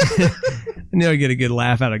 And they'll get a good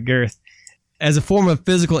laugh out of girth. As a form of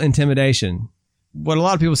physical intimidation. What a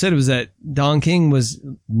lot of people said was that Don King was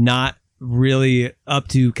not really up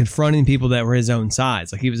to confronting people that were his own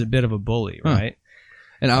size. Like he was a bit of a bully, right?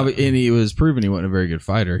 And he was proven he wasn't a very good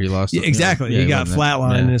fighter. He lost. Exactly. He got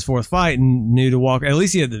flatlined in his 4th fight and knew to walk. At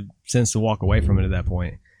least he had the sense to walk away from it at that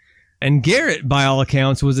point. And Garrett, by all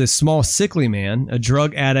accounts, was a small, sickly man, a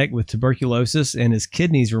drug addict with tuberculosis and his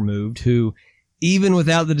kidneys removed, who, even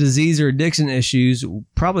without the disease or addiction issues,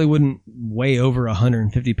 probably wouldn't weigh over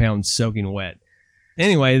 150 pounds soaking wet.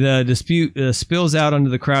 Anyway, the dispute spills out onto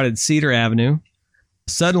the crowded Cedar Avenue.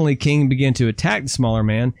 Suddenly, King began to attack the smaller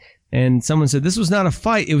man, and someone said this was not a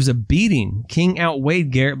fight, it was a beating. King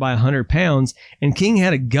outweighed Garrett by 100 pounds, and King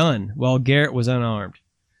had a gun while Garrett was unarmed.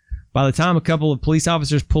 By the time a couple of police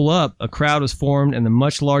officers pull up, a crowd was formed, and the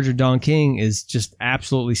much larger Don King is just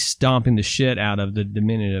absolutely stomping the shit out of the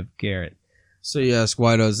diminutive Garrett. So you ask,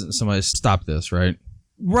 why doesn't somebody stop this, right?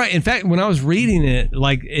 Right. In fact, when I was reading it,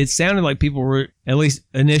 like, it sounded like people were, at least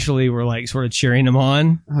initially, were like sort of cheering him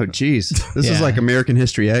on. Oh, geez. This is like American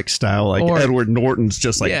History X style. Like Edward Norton's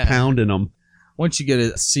just like pounding them. Once you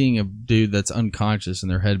get seeing a dude that's unconscious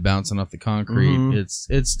and their head bouncing off the concrete,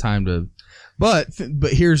 it's time to. But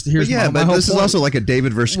here's but this is also like a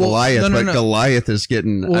David versus Goliath. But Goliath is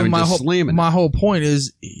getting slamming. My whole point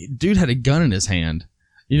is, dude had a gun in his hand.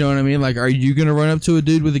 You know what I mean? Like, are you gonna run up to a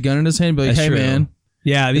dude with a gun in his hand and be like, "Hey, man,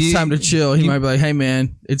 it's time to chill"? He might be like, "Hey,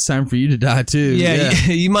 man, it's time for you to die too." Yeah.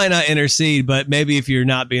 You might not intercede, but maybe if you're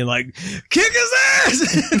not being like, "Kick his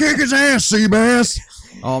ass, kick his ass, Seabass."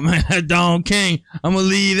 Oh man, that Don King, I'm gonna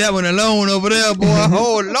leave that one alone over there, boy.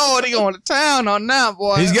 Oh Lord, he going to town on that,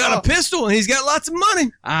 boy. He's got a pistol and he's got lots of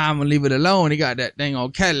money. I'm gonna leave it alone. He got that dang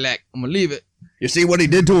old Cadillac. I'm gonna leave it. You see what he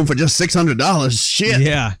did to him for just $600? Shit.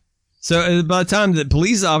 Yeah. So by the time that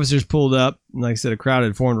police officers pulled up, like I said, a crowd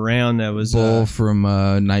had formed around. That was Bull from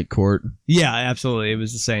Night Court. Yeah, absolutely. It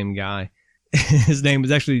was the same guy. His name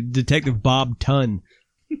was actually Detective Bob Tunn.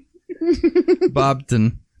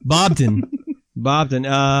 Bobton.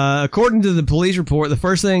 According to the police report, the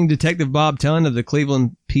first thing Detective Bob Tunn of the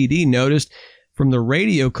Cleveland PD noticed from the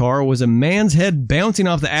radio car was a man's head bouncing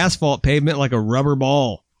off the asphalt pavement like a rubber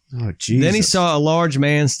ball. Oh, Jesus. Then he saw a large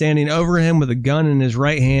man standing over him with a gun in his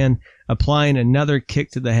right hand, applying another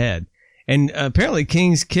kick to the head. And apparently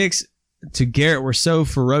King's kicks to Garrett were so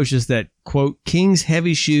ferocious that, quote, King's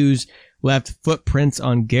heavy shoes left footprints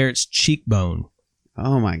on Garrett's cheekbone.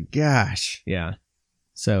 Oh, my gosh. Yeah.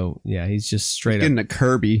 So, yeah, he's just straight up. Getting a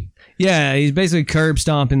Kirby. Yeah, he's basically curb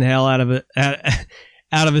stomping the hell out of it,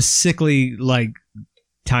 out of a sickly, like,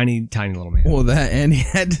 tiny little man. Well, and he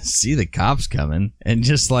had to see the cops coming and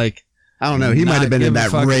just like, I don't know, he might have been in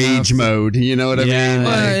that rage mode. You know what I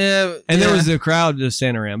mean? And there was a crowd just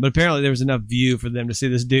standing around, but apparently there was enough view for them to see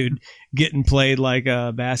this dude getting played like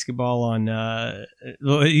basketball on.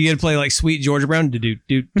 You got to play like Sweet Georgia Brown. Do do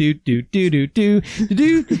do do do do do do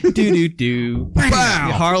do do do do.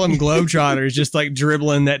 Wow! Harlem Globetrotters just like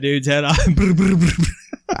dribbling that dude's head off.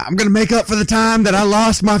 I'm going to make up for the time that I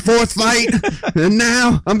lost my fourth fight, and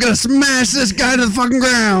now I'm going to smash this guy to the fucking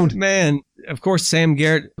ground. Man, of course, Sam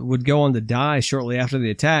Garrett would go on to die shortly after the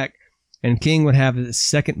attack, and King would have his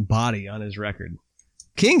second body on his record.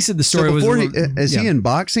 King said the story was... Is he in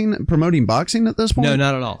boxing, promoting boxing at this point? No,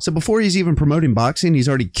 not at all. So before he's even promoting boxing, he's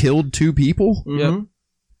already killed 2 people? Mm-hmm. Yep.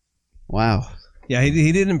 Wow. Yeah,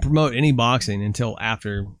 he didn't promote any boxing until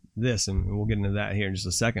after this, and we'll get into that here in just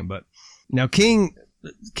a second. But now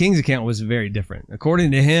King's account was very different.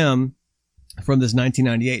 According to him, from this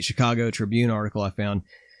 1998 Chicago Tribune article I found,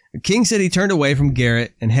 King said he turned away from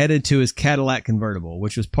Garrett and headed to his Cadillac convertible,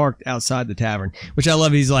 which was parked outside the tavern, which I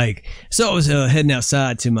love. He's like, so I was heading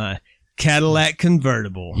outside to my Cadillac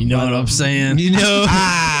convertible. You know what I'm saying? You know?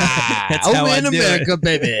 That's how I do America,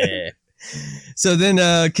 baby. So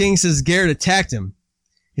then King says Garrett attacked him.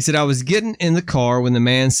 He said, I was getting in the car when the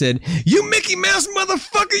man said, you Mickey Mouse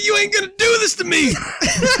motherfucker, you ain't gonna do this to me.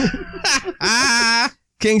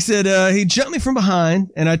 King said he jumped me from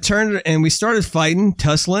behind, and I turned, and we started fighting,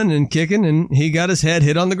 tussling and kicking, and he got his head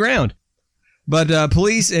hit on the ground. But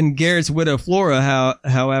police and Garrett's widow Flora,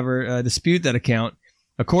 however, dispute that account.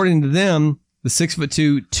 According to them, the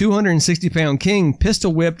 6'2", 260-pound King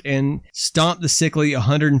pistol whipped and stomped the sickly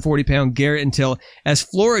 140-pound Garrett until, as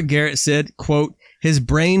Flora Garrett said, quote, his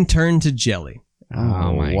brain turned to jelly.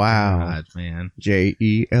 Oh my God, man.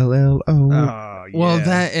 JELLO. Oh, yeah. Well,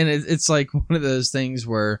 that, and it's like one of those things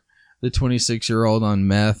where the 26-year-old on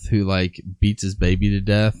meth who like beats his baby to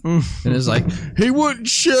death and is like, he wouldn't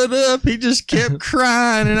shut up. He just kept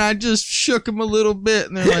crying and I just shook him a little bit.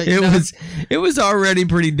 And they're like, it was already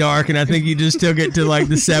pretty dark, and I think he just took it to like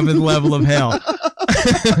the 7th level of hell.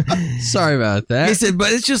 Sorry about that. He said,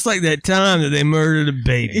 but it's just like that time that they murdered a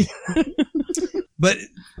baby. But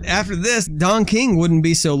after this, Don King wouldn't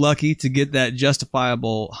be so lucky to get that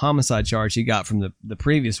justifiable homicide charge he got from the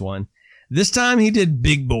previous one. This time he did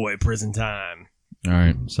big boy prison time. All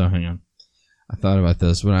right, so hang on. I thought about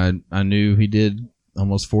this when I knew he did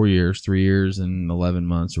almost 4 years, 3 years and 11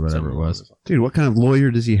 months or whatever it was. Dude, what kind of lawyer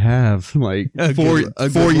does he have? Like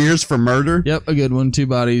 4 years for murder? Yep, a good one. 2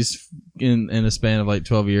 bodies in a span of like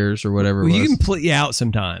 12 years or whatever it was. You can plea out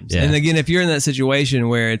sometimes. Yeah. And again, if you're in that situation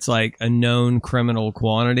where it's like a known criminal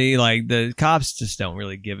quantity, like the cops just don't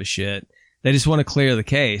really give a shit. They just want to clear the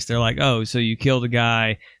case. They're like, oh, so you killed a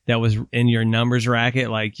guy that was in your numbers racket.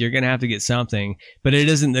 Like, you're going to have to get something. But it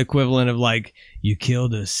isn't the equivalent of like, you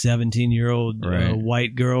killed a 17-year-old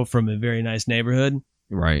white girl from a very nice neighborhood.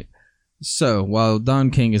 Right. So, while Don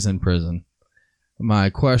King is in prison, my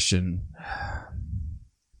question,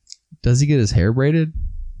 does he get his hair braided?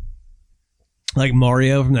 Like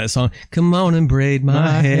Mario from that song, come on and braid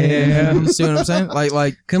my hair. See what I'm saying?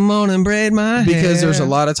 Like, come on and braid my hair. Because there's a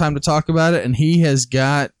lot of time to talk about it, and he has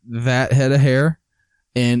got that head of hair.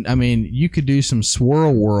 And, I mean, you could do some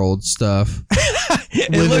Swirl World stuff.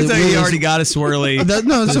 It looks like he already got a swirly.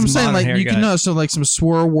 No, that's what I'm saying. Like, you can know, so like some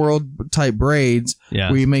Swirl World type braids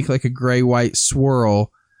where you make like a gray-white swirl.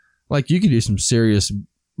 Like, you could do some serious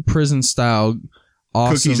prison style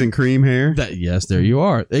awesome. Cookies and cream hair? Yes, there you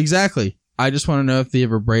are. Exactly. I just want to know if he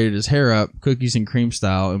ever braided his hair up, cookies and cream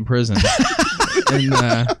style, in prison. And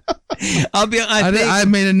I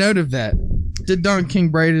made a note of that. Did Don King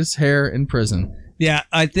braid his hair in prison? Yeah,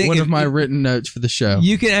 I think one of my written notes for the show.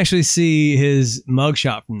 You can actually see his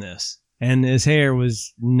mugshot from this, and his hair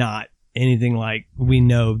was not anything like we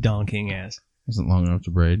know Don King as. Wasn't long enough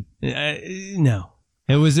to braid. No.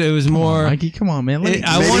 It was more. Mikey, come on, man. Maybe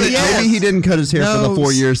he didn't cut his hair for the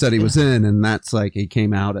 4 years that he was in, and that's like he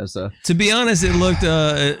came out as a. To be honest, it looked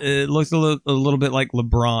a little bit like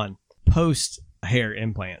LeBron post hair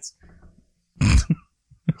implants.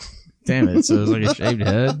 Damn it! So it was like a shaved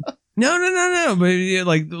head. No. But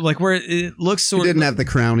like where it looks sort of. He didn't have the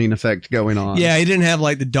crowning effect going on. Yeah, he didn't have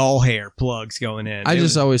like the doll hair plugs going in. I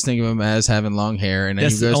just always think of him as having long hair, and then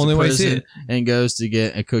he goes to prison and goes to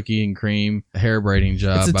get a cookie and cream hair braiding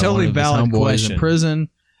job. It's a totally valid question. In prison,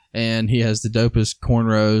 and he has the dopest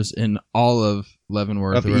cornrows in all of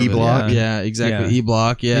Leavenworth. Of E Block? Yeah, exactly. Yeah. E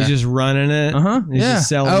Block, yeah. He's just running it. He's just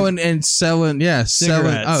selling. Oh, and selling,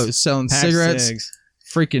 selling cigarettes. Cigs.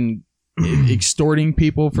 Freaking extorting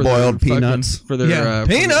people for boiled their peanuts. For their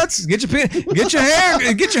peanuts. Get your hair.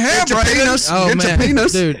 Get your hair. Peanuts. Oh get man, your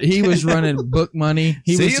peanuts. Dude, he was running book money.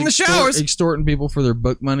 He was in the showers, extorting people for their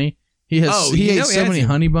book money. He ate so many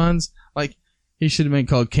honey buns. Like, he should have been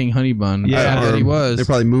called King Honey Bun. Yeah, he was. They're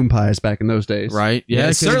probably moon pies back in those days, right? Yeah,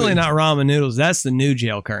 it's certainly not ramen noodles. That's the new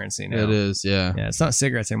jail currency now. It is. Yeah. Yeah, it's not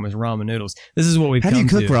cigarettes anymore. It's ramen noodles. This is what we've come to. How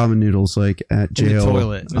do you cook ramen noodles like at jail? In the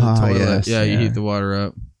toilet. In the toilet. Yes. Yeah, you heat the water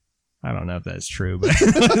up. I don't know if that's true, but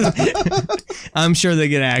I'm sure they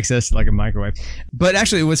get access to like a microwave. But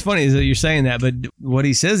actually, what's funny is that you're saying that, but what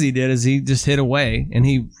he says he did is he just hid away and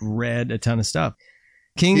he read a ton of stuff.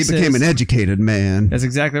 King became an educated man. That's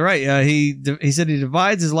exactly right. He said he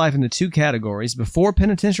divides his life into 2 categories: before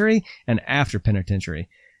penitentiary and after penitentiary.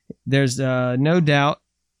 There's no doubt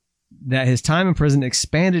that his time in prison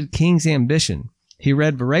expanded King's ambition. He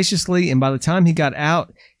read voraciously, and by the time he got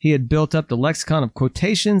out, he had built up the lexicon of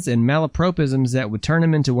quotations and malapropisms that would turn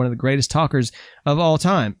him into one of the greatest talkers of all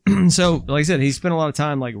time. So, like I said, he spent a lot of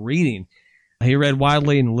time like reading. He read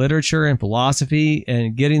widely in literature and philosophy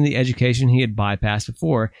and getting the education he had bypassed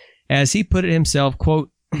before. As he put it himself,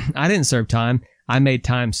 quote, I didn't serve time. I made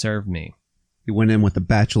time serve me. He went in with a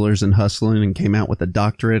bachelor's in hustling and came out with a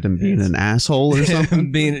doctorate and being an asshole or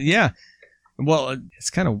something. Yeah. Well,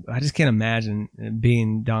 it's kind of, I just can't imagine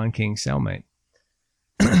being Don King's cellmate.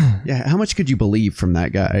 Yeah. How much could you believe from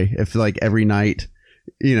that guy? If like every night,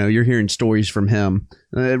 you're hearing stories from him.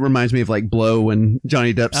 It reminds me of like Blow when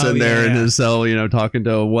Johnny Depp's in there in his cell, talking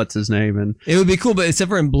to what's his name. And it would be cool, but except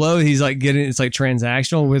for in Blow, he's like it's like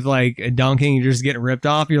transactional. With like Don King, you're just getting ripped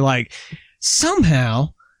off. You're like,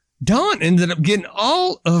 somehow Don ended up getting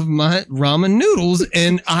all of my ramen noodles,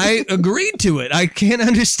 and I agreed to it. I can't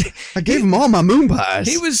understand. I gave him all my moon pies.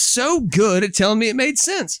 He was so good at telling me it made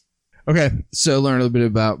sense. Okay, so learn a little bit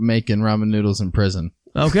about making ramen noodles in prison.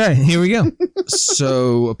 Okay, here we go.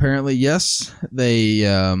 So apparently, yes, they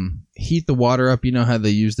heat the water up. You know how they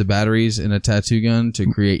use the batteries in a tattoo gun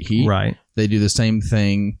to create heat? Right. They do the same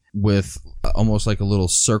thing with almost like a little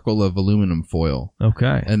circle of aluminum foil.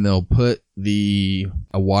 Okay. And they'll put a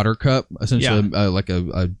water cup, essentially like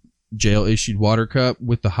a jail-issued water cup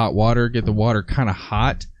with the hot water, get the water kind of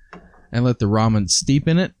hot, and let the ramen steep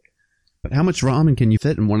in it. But how much ramen can you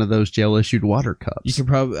fit in one of those jail-issued water cups? You can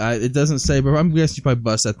probably, it doesn't say, but I'm guessing you probably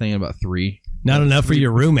bust that thing in about 3. Not enough for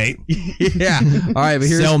your roommate. Yeah. All right, but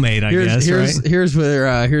here's cellmate, I guess. Here's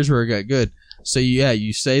where it got good. So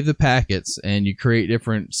you save the packets and you create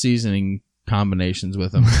different seasoning combinations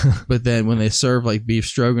with them. But then when they serve like beef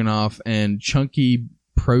stroganoff and chunky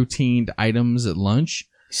proteined items at lunch,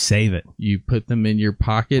 save it. You put them in your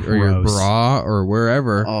pocket or your bra or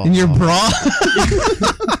wherever. Oh. In your bra?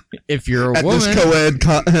 If you're a at woman. This co-ed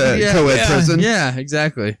prison. Yeah,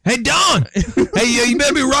 exactly. Hey, Don! Hey, you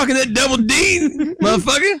better be rocking that double D,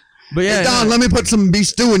 motherfucker. But yeah, hey, Don, let me put some beef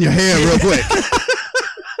stew in your hair real quick.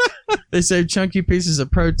 They save chunky pieces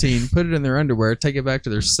of protein, put it in their underwear, take it back to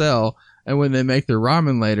their cell, and when they make their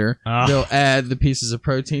ramen later, they'll add the pieces of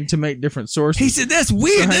protein to make different sources. He said, that's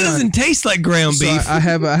weird. That doesn't taste like ground beef. I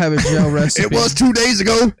have a gel recipe. It was 2 days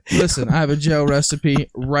ago. Listen, I have a gel recipe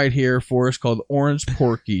right here for us called Orange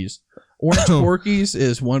Porkies. Orange Porkies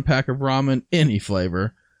is 1 pack of ramen, any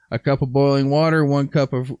flavor, a cup of boiling water, 1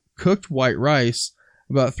 cup of cooked white rice,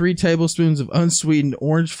 about 3 tablespoons of unsweetened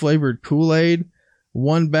orange-flavored Kool-Aid,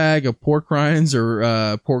 1 bag of pork rinds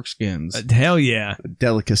or pork skins. Hell yeah.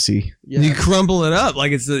 Delicacy. Yeah. You crumble it up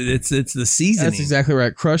like it's the seasoning. That's exactly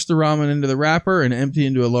right. Crush the ramen into the wrapper and empty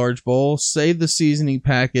into a large bowl. Save the seasoning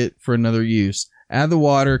packet for another use. Add the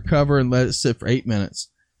water, cover, and let it sit for 8 minutes.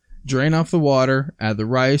 Drain off the water, add the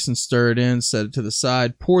rice and stir it in, set it to the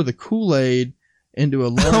side. Pour the Kool-Aid into a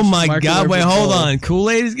large Oh my God, wait, hold bowl. on.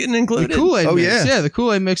 Kool-Aid is getting included? The Kool-Aid mix. Yeah. Yeah, the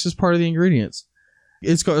Kool-Aid mix is part of the ingredients.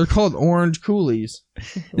 They're called Orange Koolies.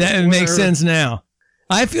 That makes sense now.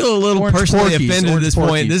 I feel a little personally offended at this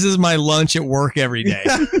point. This is my lunch at work every day.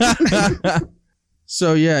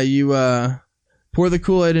 So yeah, you pour the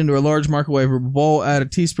Kool-Aid into a large microwavable bowl, add a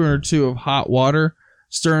teaspoon or 2 of hot water,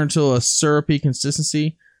 stir until a syrupy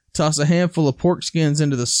consistency. Toss a handful of pork skins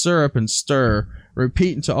into the syrup and stir.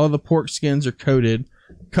 Repeat until all the pork skins are coated.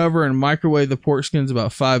 Cover and microwave the pork skins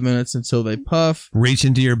about 5 minutes until they puff. Reach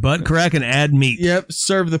into your butt crack and add meat. Yep.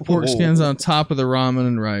 Serve the pork skins on top of the ramen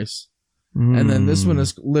and rice. And then this one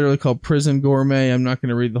is literally called Prison Gourmet. I'm not going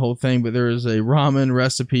to read the whole thing, but there is a ramen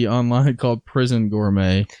recipe online called Prison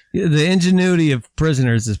Gourmet. Yeah, the ingenuity of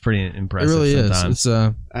prisoners is pretty impressive. It really sometimes.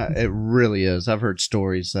 is. It really is. I've heard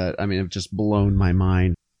stories that, have just blown my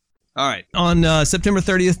mind. All right. On September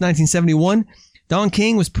 30th, 1971, Don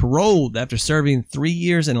King was paroled after serving 3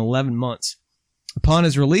 years and 11 months. Upon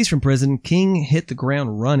his release from prison, King hit the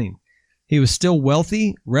ground running. He was still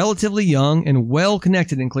wealthy, relatively young, and well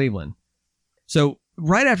connected in Cleveland. So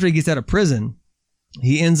right after he gets out of prison,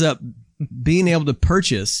 he ends up being able to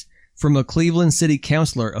purchase from a Cleveland city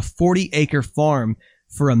councilor a 40-acre farm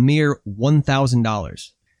for a mere $1,000.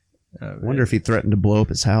 I wonder if he threatened to blow up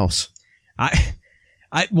his house.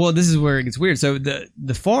 Well, this is where it gets weird. So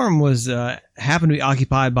the farm was happened to be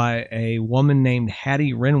occupied by a woman named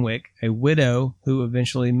Hattie Renwick, a widow who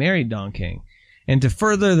eventually married Don King. And to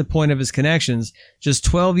further the point of his connections, just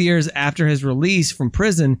 12 years after his release from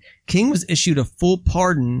prison, King was issued a full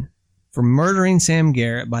pardon for murdering Sam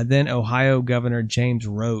Garrett by then Ohio Governor James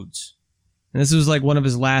Rhodes. And this was like one of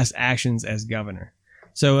his last actions as governor.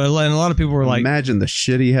 So, and a lot of people were like, imagine the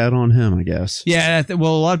shit he had on him, I guess. Yeah.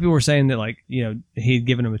 Well, a lot of people were saying that, he'd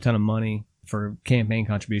given him a ton of money for campaign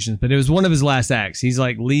contributions, but it was one of his last acts. He's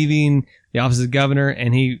like leaving the office of governor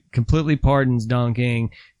and he completely pardons Don King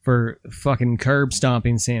for fucking curb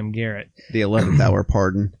stomping Sam Garrett. The 11th hour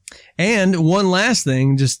pardon. And one last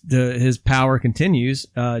thing, his power continues.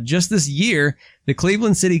 Just this year, the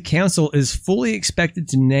Cleveland City Council is fully expected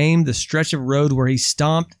to name the stretch of road where he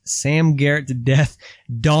stomped Sam Garrett to death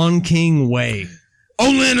Don King Way.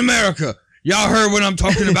 Only in America. Y'all heard what I'm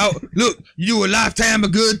talking about. Look, you do a lifetime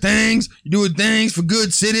of good things. You do things for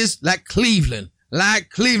good cities like Cleveland. Like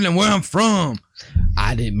Cleveland, where I'm from.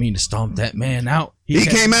 I didn't mean to stomp that man out. He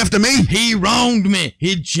came after me. He wronged me.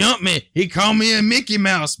 He jumped me. He called me a Mickey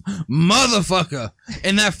Mouse motherfucker.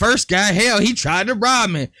 And that first guy, hell, he tried to rob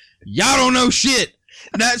me. Y'all don't know shit.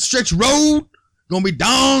 That stretch road gonna be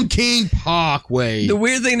Don King Parkway. The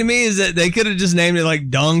weird thing to me is that they could have just named it like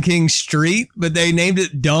Don King Street, but they named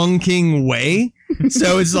it Don King Way.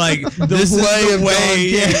 So it's like this way is the way.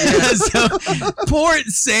 Yeah. So poor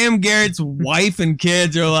Sam Garrett's wife and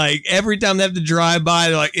kids are like, every time they have to drive by,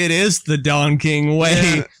 they're like, it is the Don King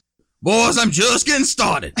Way. Yeah. Boys, I'm just getting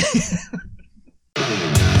started.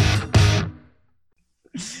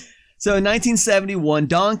 So in 1971,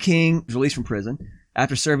 Don King was released from prison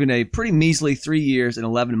after serving a pretty measly 3 years and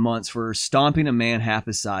 11 months for stomping a man half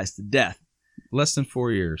his size to death. Less than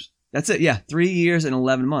 4 years. That's it. Yeah. 3 years and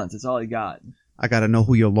 11 months. That's all he got. I got to know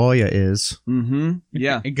who your lawyer is. Mm-hmm.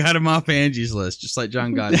 Yeah. It got him off Angie's list, just like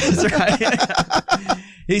John Gotti. That's right.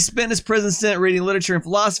 He spent his prison stint reading literature and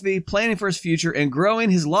philosophy, planning for his future, and growing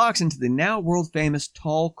his locks into the now world-famous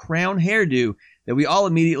tall crown hairdo that we all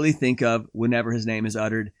immediately think of whenever his name is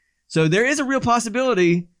uttered. So there is a real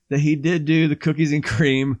possibility that he did do the cookies and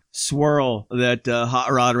cream swirl that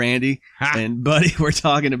Hot Rod Randy and Buddy were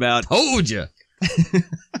talking about. Told you.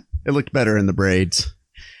 It looked better in the braids.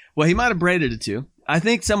 Well, he might have braided it too. I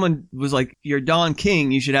think someone was like, "You're Don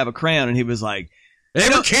King, you should have a crown," and he was like,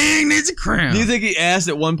 "Every king needs a crown." Do you think he asked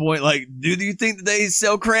at one point, like, do you think that they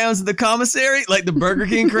sell crowns in the commissary? Like the Burger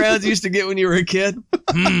King crowns you used to get when you were a kid?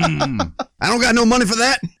 I don't got no money for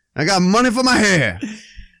that. I got money for my hair.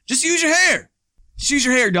 Just use your hair. Just use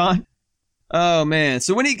your hair, Don. Oh, man.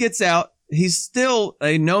 So when he gets out, he's still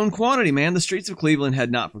a known quantity, man. The streets of Cleveland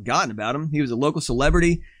had not forgotten about him. He was a local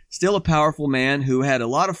celebrity, still a powerful man who had a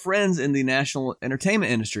lot of friends in the national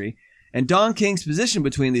entertainment industry. And Don King's position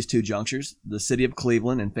between these two junctures, the city of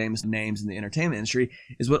Cleveland and famous names in the entertainment industry,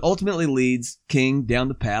 is what ultimately leads King down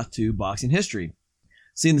the path to boxing history.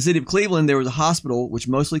 See, in the city of Cleveland, there was a hospital which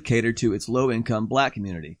mostly catered to its low-income black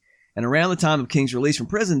community. And around the time of King's release from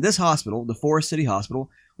prison, this hospital, the Forest City Hospital,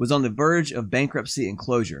 was on the verge of bankruptcy and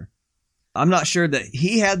closure. I'm not sure that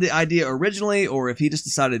he had the idea originally or if he just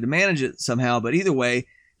decided to manage it somehow, but either way,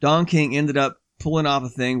 Don King ended up pulling off a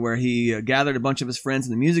thing where he gathered a bunch of his friends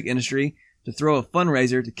in the music industry to throw a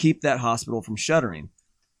fundraiser to keep that hospital from shuttering.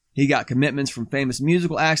 He got commitments from famous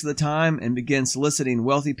musical acts at the time and began soliciting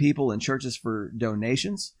wealthy people and churches for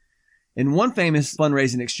donations. In one famous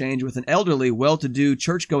fundraising exchange with an elderly, well-to-do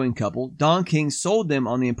church-going couple, Don King sold them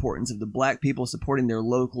on the importance of the black people supporting their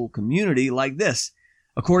local community like this.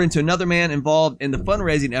 According to another man involved in the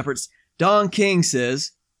fundraising efforts, Don King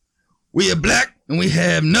says, "We are black and we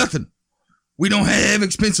have nothing. We don't have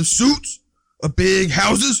expensive suits or big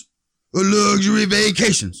houses or luxury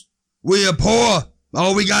vacations. We are poor.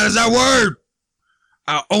 All we got is our word.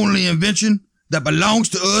 Our only invention that belongs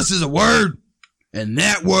to us is a word. And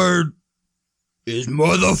that word is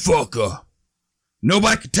motherfucker.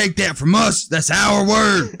 Nobody can take that from us. That's our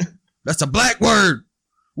word. That's a black word.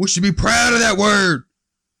 We should be proud of that word.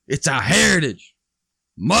 It's our heritage.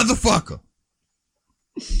 Motherfucker.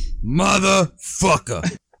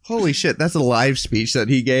 Motherfucker." Holy shit, that's a live speech that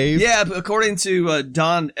he gave. Yeah, but according to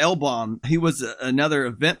Don Elbaum, he was another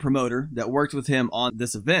event promoter that worked with him on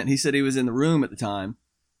this event. He said he was in the room at the time,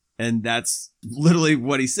 and that's literally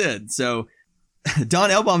what he said. So Don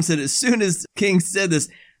Elbaum said as soon as King said this,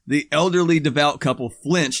 the elderly devout couple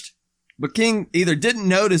flinched, but King either didn't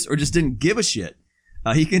notice or just didn't give a shit.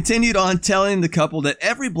 He continued on telling the couple that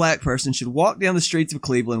every black person should walk down the streets of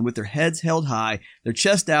Cleveland with their heads held high, their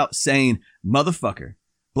chest out, saying, "Motherfucker."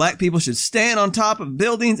 Black people should stand on top of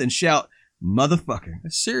buildings and shout, "Motherfucker."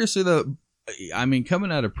 Seriously, though, I mean, coming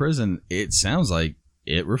out of prison, it sounds like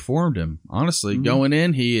it reformed him. Honestly, going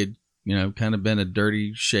in, he had, kind of been a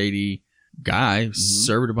dirty, shady guy,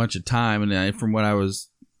 served a bunch of time. And from what I was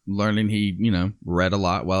learning, he, read a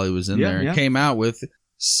lot while he was in there and came out with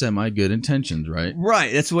semi-good intentions, right?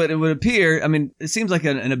 Right. That's what it would appear. I mean, it seems like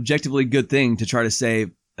an objectively good thing to try to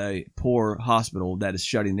save a poor hospital that is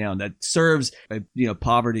shutting down, that serves a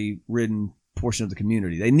poverty-ridden portion of the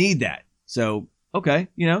community. They need that. So, okay,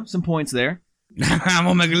 some points there. I'm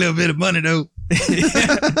gonna make a little bit of money though.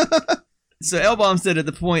 So Elbaum said at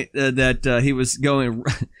the point that he was going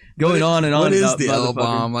on and on. What is the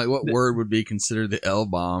Elbaum? Like, what word would be considered the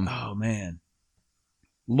Elbaum? Oh man,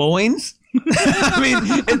 loins. I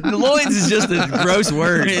mean, loins is just a gross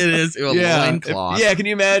word. It is. Loincloth. Yeah, can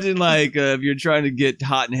you imagine, like, if you're trying to get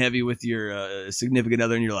hot and heavy with your significant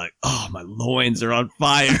other and you're like, "Oh, my loins are on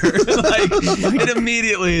fire." Like, it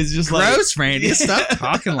immediately is just like... Gross, Randy. Yeah. Stop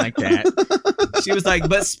talking like that. She was like,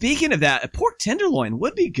 but speaking of that, a pork tenderloin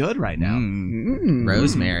would be good right now.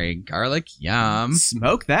 Rosemary, garlic, yum.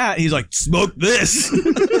 Smoke that. He's like, smoke this.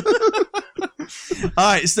 All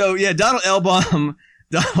right, so, yeah, Donald Elbaum...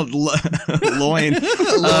 loin bomb.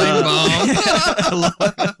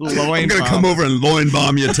 I'm gonna come over and loin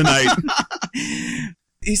bomb you tonight.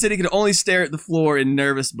 He said he could only stare at the floor in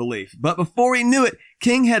nervous belief. But before he knew it,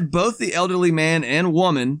 King had both the elderly man and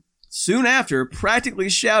woman soon after practically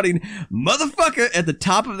shouting "motherfucker" at the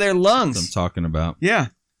top of their lungs. That's what I'm talking about. Yeah.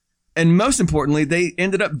 And most importantly, they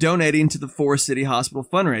ended up donating to the Forest City Hospital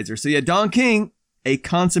fundraiser. So yeah, Don King, a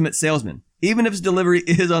consummate salesman, even if his delivery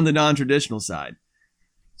is on the non-traditional side.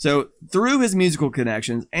 So through his musical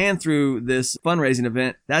connections and through this fundraising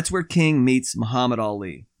event, that's where King meets Muhammad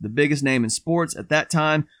Ali, the biggest name in sports at that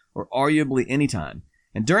time, or arguably any time.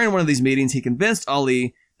 And during one of these meetings, he convinced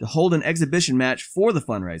Ali to hold an exhibition match for the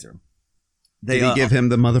fundraiser. Did he give him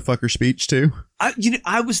the motherfucker speech too?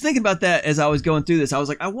 I was thinking about that as I was going through this. I was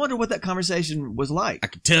like, I wonder what that conversation was like. I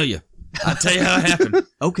can tell you. I'll tell you how it happened.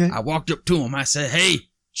 Okay. I walked up to him. I said, "Hey,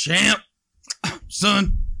 champ,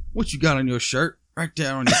 son, what you got on your shirt? Right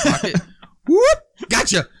there on your pocket." Whoop! Got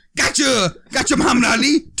Gotcha, Muhammad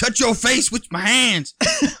Ali. Touch your face with my hands.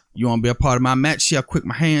 You want to be a part of my match? See how quick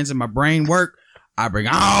my hands and my brain work? I bring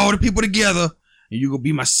all the people together, and you're going to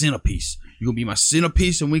be my centerpiece. You're going to be my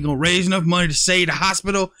centerpiece, and we're going to raise enough money to save the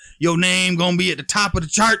hospital. Your name going to be at the top of the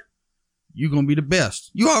chart. You're going to be the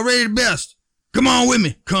best. You already the best. Come on with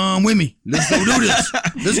me. Come with me. Let's go do this.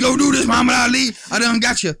 Let's go do this, Muhammad Ali. I done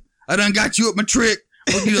got you. I done got you at my trick.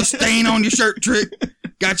 Look at a stain on your shirt trick.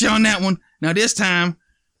 Got you on that one. Now this time,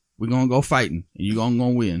 we're going to go fighting, and you're going to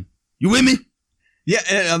win. You with me? Yeah,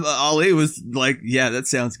 and Ali was like, yeah, that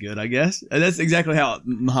sounds good, I guess. And that's exactly how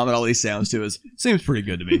Muhammad Ali sounds to us. Seems pretty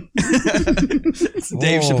good to me.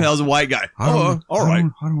 Dave Chappelle's a white guy. All right.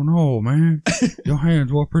 I don't know, man. Your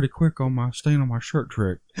hands were pretty quick on my stain on my shirt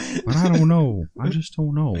trick. But I don't know. I just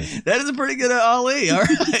don't know. That is a pretty good Ali. All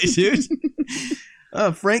right, dude.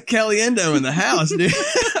 Frank Caliendo in the house, dude.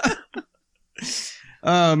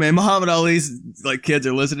 Oh man, Muhammad Ali's like kids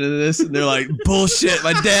are listening to this and they're like, bullshit,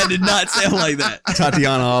 my dad did not sound like that.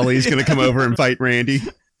 Tatiana Ali's gonna come over and fight Randy.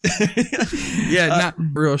 Yeah, not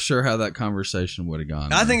real sure how that conversation would have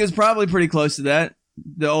gone. I think it was probably pretty close to that.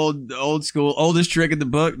 The old school, oldest trick in the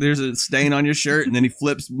book, there's a stain on your shirt and then he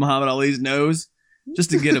flips Muhammad Ali's nose just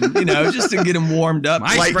to get him, just to get him warmed up.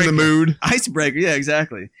 Lighten the mood. Icebreaker, yeah,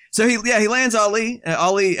 exactly. So he lands Ali.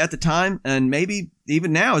 Ali at the time, and maybe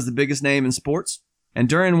even now is the biggest name in sports. And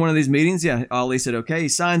during one of these meetings, Ali said, okay, he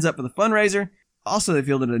signs up for the fundraiser. Also, they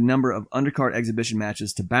fielded a number of undercard exhibition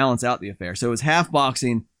matches to balance out the affair. So it was half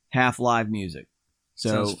boxing, half live music. So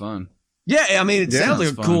sounds fun. Yeah, I mean, it sounds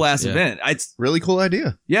like a cool-ass event. It's really cool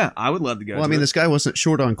idea. Yeah, I would love to go. Well, I mean, this guy wasn't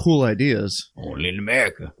short on cool ideas. Only in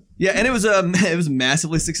America. Yeah, and it was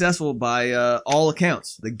massively successful by all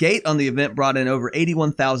accounts. The gate on the event brought in over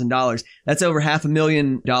 $81,000. That's over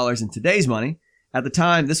 $500,000 in today's money. At the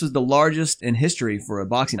time, this was the largest in history for a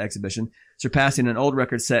boxing exhibition, surpassing an old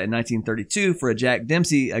record set in 1932 for a Jack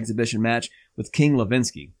Dempsey exhibition match with King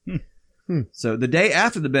Levinsky. So the day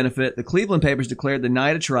after the benefit, the Cleveland papers declared the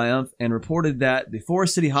night a triumph and reported that the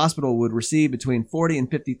Forest City Hospital would receive between $40,000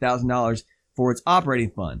 and $50,000 for its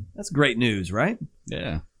operating fund. That's great news, right?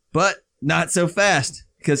 Yeah. But not so fast,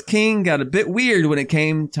 because King got a bit weird when it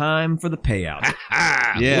came time for the payout.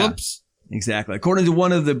 Yeah. Whoops. Exactly. According to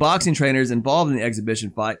one of the boxing trainers involved in the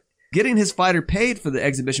exhibition fight, getting his fighter paid for the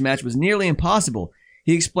exhibition match was nearly impossible.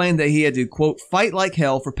 He explained that he had to, quote, fight like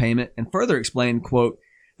hell for payment, and further explained, quote,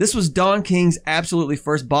 this was Don King's absolutely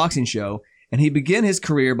first boxing show, and he began his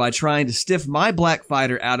career by trying to stiff my black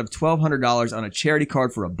fighter out of $1,200 on a charity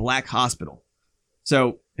card for a black hospital.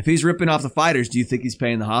 So, if he's ripping off the fighters, do you think he's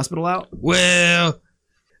paying the hospital out? Well...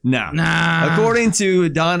 No. Nah. According to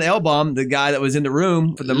Don Elbaum, the guy that was in the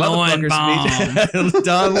room for the motherfucker speech.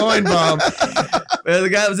 Don Loinbaum. The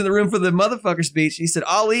guy that was in the room for the motherfucker speech, he said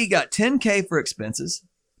Ali got $10K for expenses.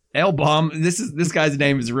 Elbaum, this guy's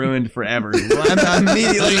name is ruined forever. I'm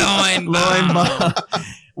immediately Loinbaum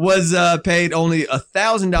was paid only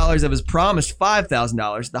 $1,000 of his promised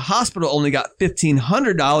 $5,000. The hospital only got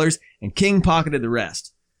 $1,500 and King pocketed the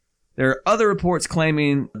rest. There are other reports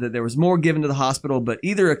claiming that there was more given to the hospital, but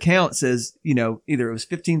either account says, either it was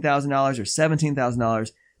 $15,000 or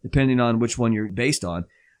 $17,000, depending on which one you're based on.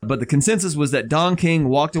 But the consensus was that Don King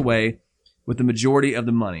walked away with the majority of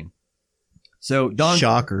the money. So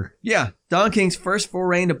Shocker. Yeah, Don King's first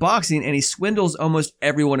foray into boxing, and he swindles almost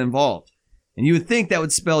everyone involved. And you would think that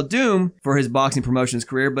would spell doom for his boxing promotions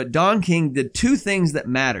career, but Don King did two things that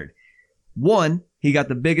mattered. One, he got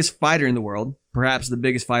the biggest fighter in the world, perhaps the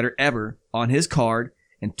biggest fighter ever, on his card.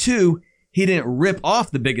 And two, he didn't rip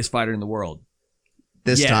off the biggest fighter in the world.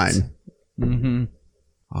 This time. Mm-hmm.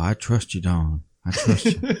 Oh, I trust you, Don. I trust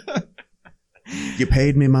you. You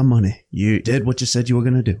paid me my money. You did what you said you were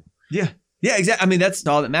going to do. Yeah. Yeah, exactly. I mean, that's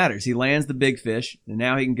all that matters. He lands the big fish, and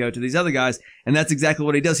now he can go to these other guys, and that's exactly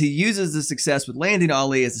what he does. He uses the success with landing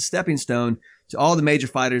Ali as a stepping stone to all the major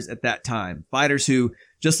fighters at that time. Fighters who,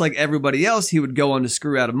 just like everybody else, he would go on to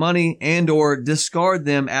screw out of money and or discard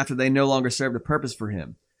them after they no longer served a purpose for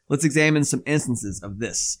him. Let's examine some instances of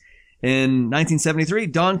this. In 1973,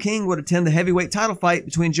 Don King would attend the heavyweight title fight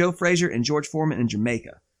between Joe Frazier and George Foreman in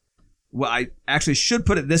Jamaica. Well, I actually should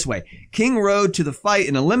put it this way. King rode to the fight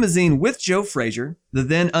in a limousine with Joe Frazier, the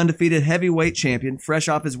then undefeated heavyweight champion, fresh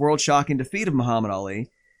off his world-shocking defeat of Muhammad Ali.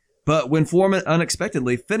 But when Foreman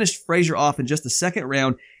unexpectedly finished Frazier off in just the second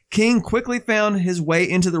round, King quickly found his way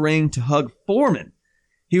into the ring to hug Foreman.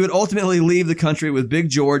 He would ultimately leave the country with Big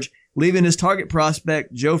George, leaving his target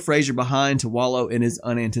prospect, Joe Frazier, behind to wallow in his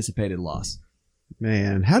unanticipated loss.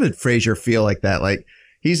 Man, how did Frazier feel like that? Like,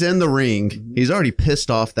 he's in the ring. He's already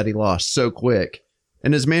pissed off that he lost so quick.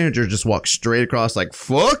 And his manager just walked straight across like,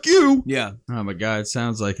 fuck you. Yeah. Oh my God, it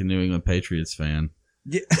sounds like a New England Patriots fan.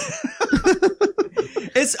 Yeah.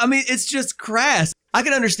 It's just crass. I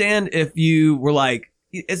can understand if you were like,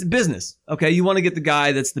 it's a business. Okay. You want to get the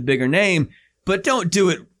guy that's the bigger name, but don't do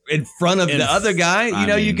it in front of the other guy.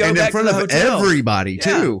 You go and back in front to the of hotel. everybody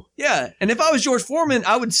too. Yeah. And if I was George Foreman,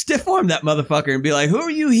 I would stiff arm that motherfucker and be like, who are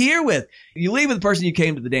you here with? You leave with the person you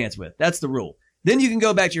came to the dance with. That's the rule. Then you can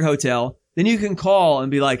go back to your hotel. Then you can call and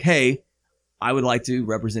be like, hey, I would like to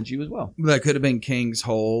represent you as well. That could have been King's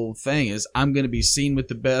whole thing is I'm going to be seen with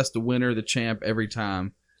the best, the winner, the champ every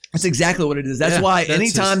time. That's exactly what it is. That's why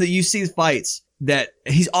anytime that you see fights, that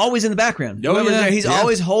he's always in the background. He's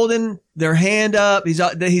always holding their hand up. He's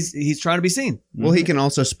trying to be seen. Well, he can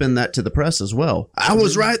also spin that to the press as well. I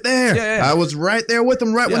was right there. Yeah. I was right there with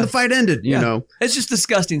him when the fight ended. You know, it's just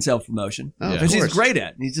disgusting self-promotion, which he's course. great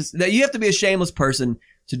at. He's just that you have to be a shameless person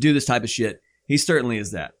to do this type of shit. He certainly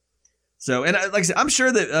is that. So, and like I said, I'm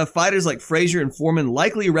sure that fighters like Frazier and Foreman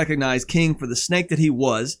likely recognized King for the snake that he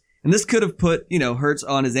was. And this could have put, Hertz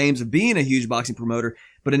on his aims of being a huge boxing promoter.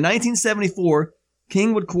 But in 1974,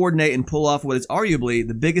 King would coordinate and pull off what is arguably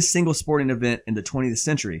the biggest single sporting event in the 20th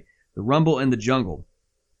century, the Rumble in the Jungle.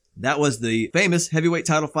 That was the famous heavyweight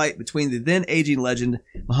title fight between the then aging legend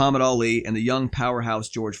Muhammad Ali and the young powerhouse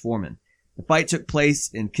George Foreman. The fight took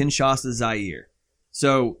place in Kinshasa, Zaire.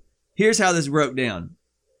 So here's how this broke down.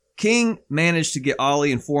 King managed to get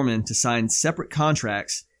Ali and Foreman to sign separate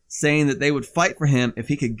contracts saying that they would fight for him if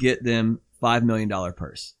he could get them $5 million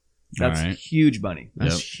purse. That's huge money.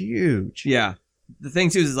 That's huge. Yeah. The thing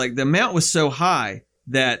too is like the amount was so high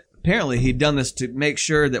that apparently he'd done this to make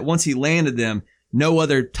sure that once he landed them, no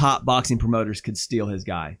other top boxing promoters could steal his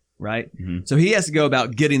guy. Right. Mm-hmm. So he has to go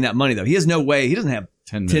about getting that money though. He has no way. He doesn't have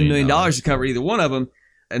 $10 million to cover either one of them.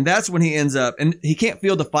 And that's when he ends up, and he can't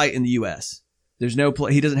field a fight in the U.S. There's no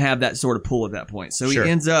he doesn't have that sort of pull at that point. So he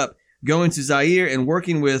ends up going to Zaire and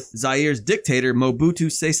working with Zaire's dictator, Mobutu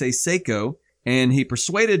Sese Seko, and he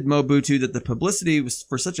persuaded Mobutu that the publicity was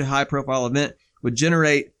for such a high-profile event would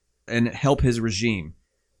generate and help his regime.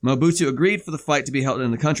 Mobutu agreed for the fight to be held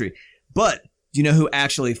in the country. But do you know who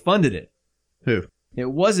actually funded it? Who? It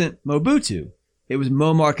wasn't Mobutu. It was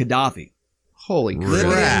Muammar Gaddafi. Holy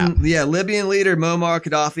crap. Libyan leader Muammar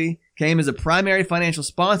Gaddafi came as a primary financial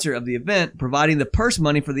sponsor of the event, providing the purse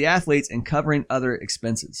money for the athletes and covering other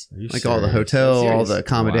expenses. Like all the hotel, all the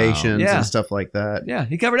accommodations and stuff like that. Yeah,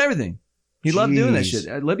 he covered everything. He loved doing that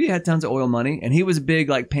shit. Libya had tons of oil money, and he was a big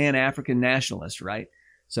like Pan-African nationalist, right?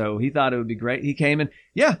 So he thought it would be great. He came in.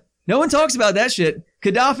 Yeah, no one talks about that shit.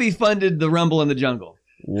 Gaddafi funded the Rumble in the Jungle.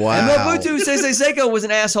 Wow. And Mobutu Sese Seko was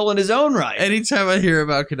an asshole in his own right. Anytime I hear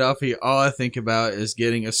about Gaddafi, all I think about is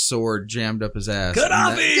getting a sword jammed up his ass.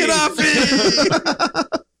 Gaddafi!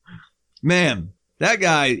 Man, that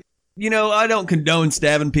guy, I don't condone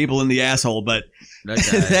stabbing people in the asshole, but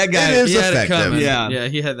that guy it is effective. Yeah,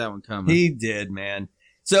 he had that one coming. He did, man.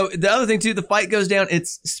 So the other thing, too, the fight goes down.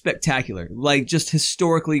 It's spectacular. Like, just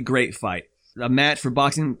historically great fight. A match for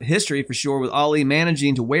boxing history, for sure, with Ali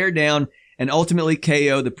managing to wear down and ultimately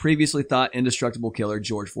KO the previously thought indestructible killer,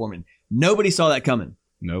 George Foreman. Nobody saw that coming.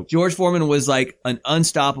 Nope. George Foreman was like an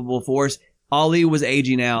unstoppable force. Ali was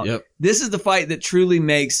aging out. Yep. This is the fight that truly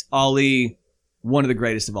makes Ali one of the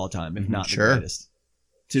greatest of all time, if not the greatest.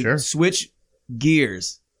 To switch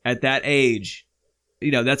gears at that age,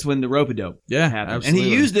 that's when the rope-a-dope happened. Absolutely. And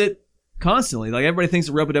he used it constantly. Like, everybody thinks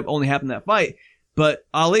the rope-a-dope only happened in that fight. But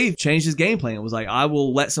Ali changed his game plan. It was like, I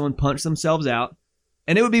will let someone punch themselves out.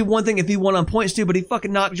 And it would be one thing if he won on points too, but he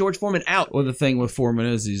fucking knocked George Foreman out. Well, the thing with Foreman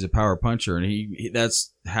is he's a power puncher, and he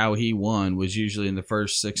that's how he won, was usually in the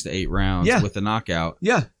first 6 to 8 rounds with a knockout.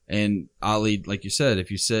 Yeah. And Ali, like you said, if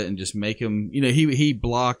you sit and just make him, he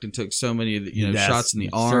blocked and took so many of the, shots in the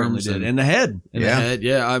arms and the head. And the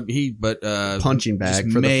head, punching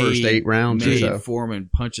bag for the first 8 rounds or so. Foreman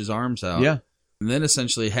punch his arms out. Yeah. And then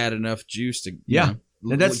essentially had enough juice to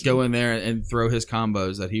go in there and throw his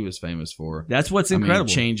combos that he was famous for. That's what's incredible.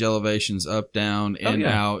 Change elevations up, down, in,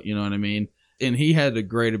 out, you know what I mean? And he had a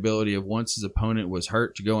great ability of once his opponent was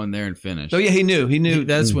hurt to go in there and finish. Oh, yeah, he knew.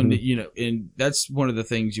 That's when, and that's one of the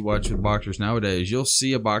things you watch with boxers nowadays. You'll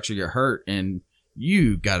see a boxer get hurt and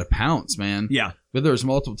you got to pounce, man. Yeah. But there was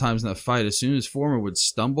multiple times in that fight, as soon as Foreman would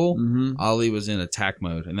stumble, Ali was in attack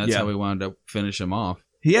mode. And that's how we wound up finishing him off.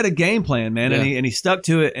 He had a game plan, man, and he stuck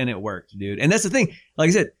to it, and it worked, dude. And that's the thing. Like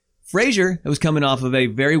I said, Frazier was coming off of a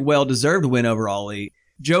very well-deserved win over Ali.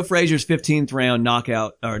 Joe Frazier's 15th round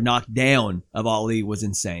knockdown of Ali was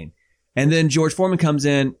insane. And then George Foreman comes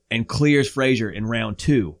in and clears Frazier in round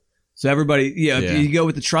 2. So everybody, if you go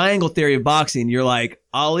with the triangle theory of boxing, you're like,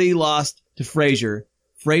 Ali lost to Frazier,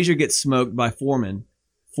 Frazier gets smoked by Foreman.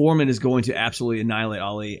 Foreman is going to absolutely annihilate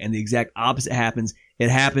Ali, and the exact opposite happens. It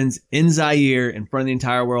happens in Zaire in front of the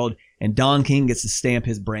entire world, and Don King gets to stamp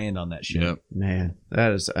his brand on that shit. Yep. Man,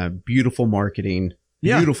 that is a beautiful marketing,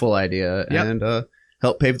 Yeah. beautiful idea, Yep. and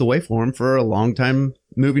help pave the way for him for a long time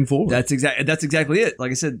moving forward. That's exactly it.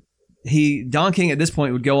 Like I said, Don King at this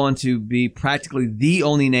point would go on to be practically the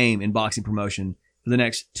only name in boxing promotion for the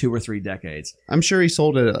next 2 or 3 decades. I'm sure he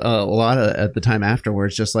sold it a lot at the time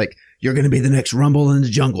afterwards, just like, you're going to be the next Rumble in the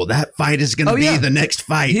Jungle. That fight is going to be the next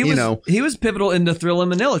fight, He was pivotal in the Thrilla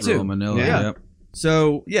Manila, too. Thrilla Manila, Yeah. yep.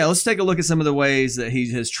 So, yeah, let's take a look at some of the ways that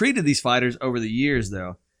he has treated these fighters over the years,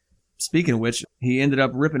 though. Speaking of which, he ended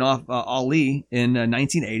up ripping off Ali in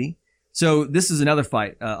 1980. So this is another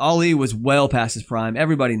fight. Ali was well past his prime.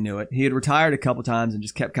 Everybody knew it. He had retired a couple times and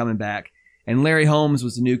just kept coming back. And Larry Holmes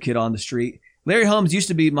was the new kid on the street. Larry Holmes used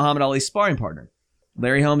to be Muhammad Ali's sparring partner.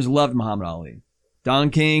 Larry Holmes loved Muhammad Ali. Don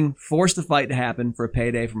King forced the fight to happen for a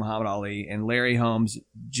payday for Muhammad Ali, and Larry Holmes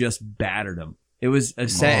just battered him. It was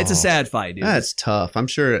it's a sad fight, dude. That's tough. I'm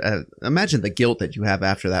sure. Imagine the guilt that you have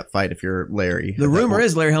after that fight if you're Larry. The rumor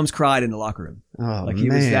is Larry Holmes cried in the locker room. Oh, Like he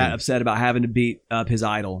was that upset about having to beat up his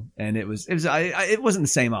idol, and it wasn't the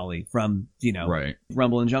same Ali from Right.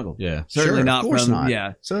 Rumble in the Jungle. Yeah. Certainly Sure, not of course from not.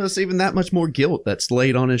 yeah. So it's even that much more guilt that's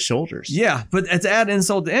laid on his shoulders. Yeah, but to add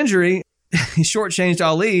insult to injury, he shortchanged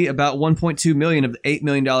Ali about $1.2 million of the $8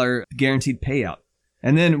 million guaranteed payout.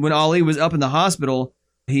 And then when Ali was up in the hospital,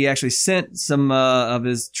 he actually sent some of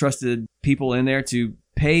his trusted people in there to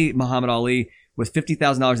pay Muhammad Ali with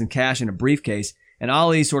 $50,000 in cash in a briefcase. And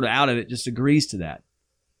Ali, sort of out of it, just agrees to that.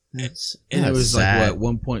 And it was sad. like,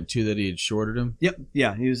 what, 1.2 that he had shorted him? Yep.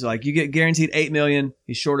 Yeah. He was like, you get guaranteed $8 million.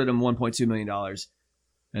 He shorted him $1.2 million.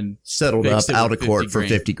 And settled up fixed it out with of court for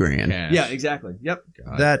 50 50 grand. cash. Yeah, exactly. Yep.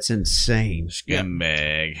 God. That's insane.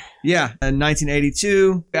 Scumbag. Yeah. In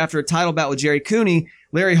 1982, after a title bout with Jerry Cooney,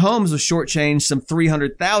 Larry Holmes was shortchanged some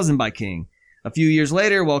 $300,000 by King. A few years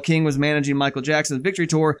later, while King was managing Michael Jackson's Victory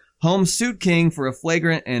Tour, Holmes sued King for a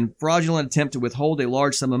flagrant and fraudulent attempt to withhold a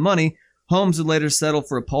large sum of money. Holmes would later settle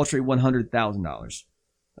for a paltry $100,000.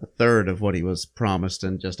 A third of what he was promised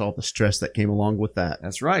and just all the stress that came along with that.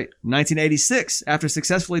 That's right. 1986, after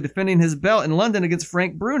successfully defending his belt in London against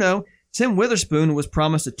Frank Bruno, Tim Witherspoon was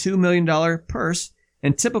promised a $2 million purse.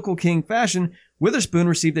 In typical King fashion, Witherspoon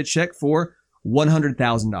received a check for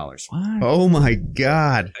 $100,000. What? Oh my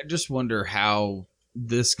God. I just wonder how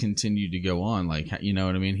this continued to go on. Like, you know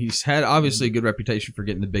what I mean? He's had obviously a good reputation for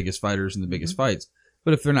getting the biggest fighters and the biggest fights.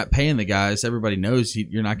 But if they're not paying the guys, everybody knows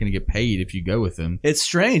you're not going to get paid if you go with them. It's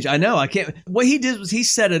strange. I know. I can't. What he did was he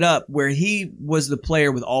set it up where he was the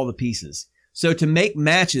player with all the pieces. So to make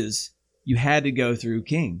matches, you had to go through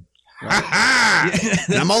King. Right?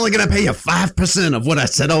 And I'm only going to pay you 5% of what I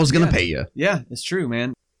said I was going to pay you. Yeah, it's true,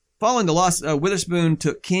 man. Following the loss, Witherspoon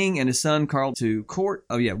took King and his son Carl to court.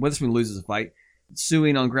 Oh yeah, Witherspoon loses a fight,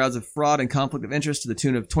 suing on grounds of fraud and conflict of interest to the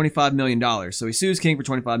tune of $25 million. So he sues King for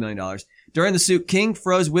 $25 million. During the suit, King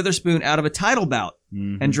froze Witherspoon out of a title bout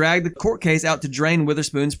and dragged the court case out to drain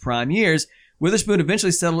Witherspoon's prime years. Witherspoon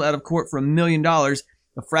eventually settled out of court for $1 million,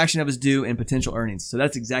 a fraction of his due in potential earnings. So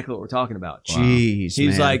that's exactly what we're talking about. Jeez, He's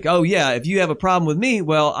man. like, oh yeah, if you have a problem with me,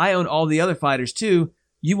 well, I own all the other fighters too.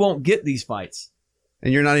 You won't get these fights.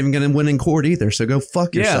 And you're not even going to win in court either, so go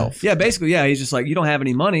fuck yourself. Yeah, basically, yeah. He's just like, you don't have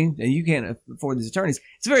any money and you can't afford these attorneys.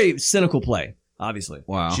 It's a very cynical play, obviously.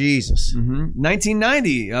 Wow. Jesus.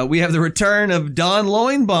 1990, we have the return of Don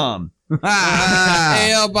Loinbaum.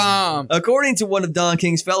 Hell bomb. According to one of Don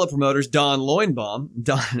King's fellow promoters, Don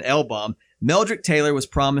Elbaum, Meldrick Taylor was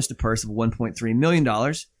promised a purse of $1.3 million.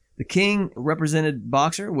 The King represented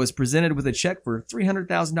boxer was presented with a check for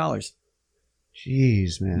 $300,000.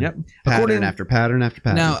 Jeez, man. Yep. Pattern after pattern after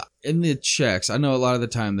pattern. Now, in the checks, I know a lot of the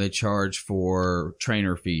time they charge for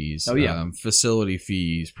trainer fees, Oh, yeah. Facility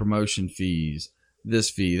fees, promotion fees, this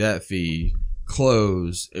fee, that fee,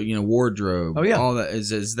 clothes, wardrobe. Oh, yeah. All that.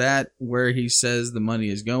 Is that where he says the money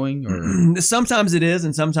is going? Or Sometimes it is,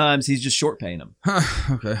 and sometimes he's just short paying them.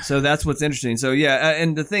 Okay. So that's what's interesting. So yeah,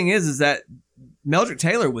 and the thing is that Meldrick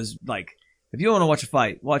Taylor was like, if you want to watch a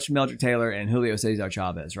fight, watch Meldrick Taylor and Julio Cesar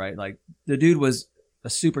Chavez, right? Like the dude was a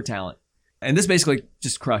super talent. And this basically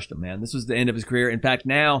just crushed him, man. This was the end of his career. In fact,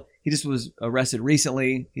 now he just was arrested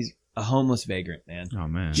recently. He's a homeless vagrant, man. Oh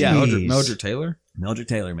man. Yeah. Meldrick Taylor? Meldrick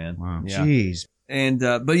Taylor, man. Wow. Yeah. Jeez. And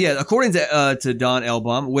but yeah, according to Don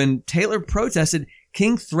Elbaum, when Taylor protested,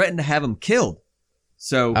 King threatened to have him killed.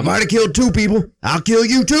 So I've already killed 2 people. I'll kill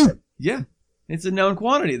you too. yeah, it's a known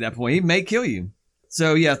quantity at that point. He may kill you.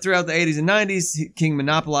 So, yeah, throughout the 80s and 90s, King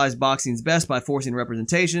monopolized boxing's best by forcing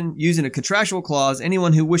representation. Using a contractual clause,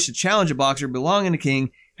 anyone who wished to challenge a boxer belonging to King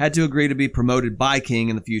had to agree to be promoted by King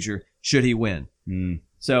in the future should he win.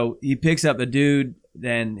 So he picks up a dude,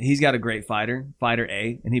 then he's got a great fighter, fighter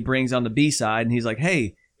A, and he brings on the B side, and he's like,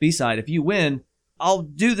 hey, B side, if you win, I'll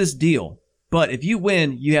do this deal. But if you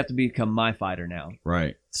win, you have to become my fighter now.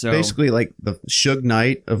 Right. So basically like the Suge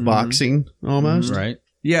Knight of boxing almost. Right.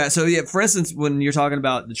 Yeah, so yeah, for instance, when you're talking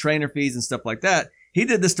about the trainer fees and stuff like that, he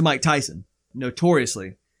did this to Mike Tyson,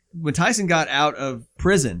 notoriously. When Tyson got out of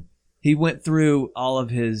prison, he went through all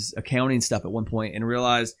of his accounting stuff at one point and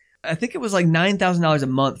realized, I think it was like $9,000 a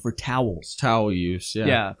month for towels. Towel use. Yeah.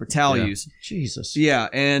 Yeah, for towel use. Jesus. Yeah,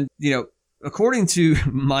 and, according to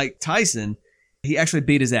Mike Tyson, he actually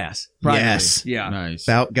beat his ass. Privately. Yes. Yeah. Nice.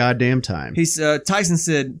 About goddamn time. Tyson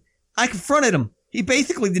said, I confronted him. He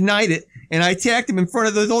basically denied it, and I attacked him in front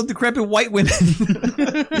of those old decrepit white women.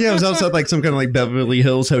 Yeah, it was outside like some kind of like Beverly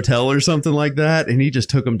Hills hotel or something like that, and he just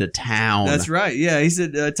took him to town. That's right. Yeah, he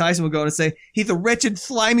said Tyson would go on and say, he's a wretched,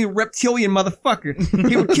 slimy, reptilian motherfucker.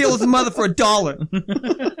 He would kill his mother for $1.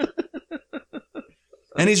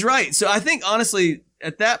 And he's right. So I think, honestly,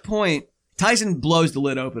 at that point, Tyson blows the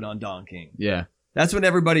lid open on Don King. Yeah. That's when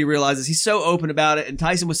everybody realizes he's so open about it, and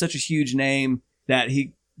Tyson was such a huge name that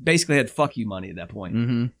he basically had fuck you money at that point.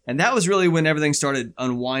 Mm-hmm. And that was really when everything started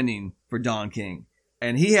unwinding for Don King.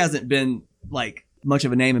 And he hasn't been like much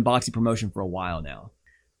of a name in boxing promotion for a while now.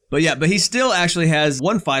 But he still actually has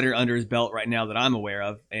one fighter under his belt right now that I'm aware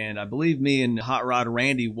of. And I believe me and Hot Rod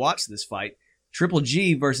Randy watched this fight. Triple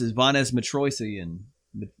G versus Vanez Matrosoyan.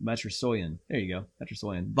 There you go.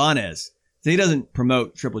 Matrosoyan. Vanez. So he doesn't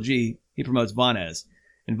promote Triple G. He promotes Vanez.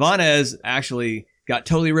 And Vanez actually got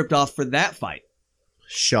totally ripped off for that fight.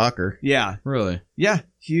 Shocker. Yeah. Really? Yeah.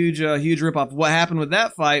 Huge ripoff. What happened with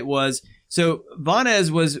that fight was, so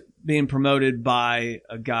Vanez was being promoted by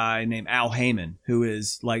a guy named Al Heyman, who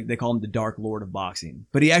is like, they call him the Dark Lord of boxing.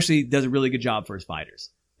 But he actually does a really good job for his fighters.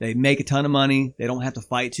 They make a ton of money. They don't have to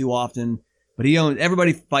fight too often. But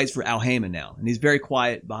everybody fights for Al Heyman now. And he's very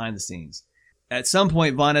quiet behind the scenes. At some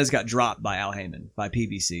point, Vanez got dropped by Al Heyman, by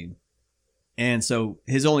PBC. And so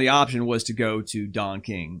his only option was to go to Don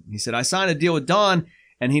King. He said, I signed a deal with Don,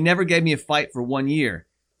 and he never gave me a fight for 1 year.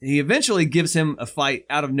 He eventually gives him a fight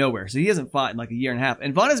out of nowhere. So he hasn't fought in like a year and a half.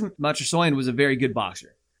 And Vanez Matrosoyan was a very good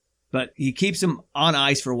boxer. But he keeps him on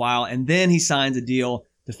ice for a while, and then he signs a deal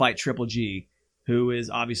to fight Triple G, who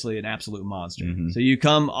is obviously an absolute monster. Mm-hmm. So you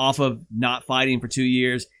come off of not fighting for 2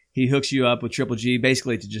 years. He hooks you up with Triple G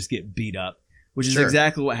basically to just get beat up, which is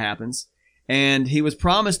exactly what happens. And he was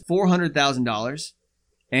promised $400,000.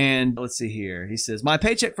 And let's see here. He says, my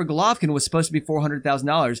paycheck for Golovkin was supposed to be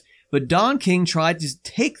 $400,000, but Don King tried to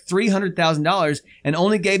take $300,000 and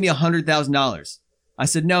only gave me $100,000. I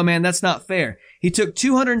said, no, man, that's not fair. He took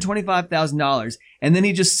 $225,000 and then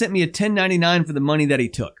he just sent me a 1099 for the money that he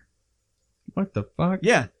took. What the fuck?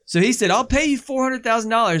 Yeah. So he said, I'll pay you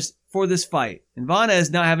 $400,000 for this fight. And Vanez,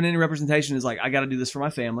 not having any representation, is like, I got to do this for my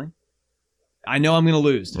family. I know I'm going to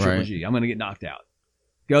lose to Triple G. I'm going to get knocked out.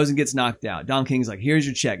 Goes and gets knocked out. Don King's like, here's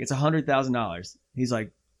your check. It's $100,000. He's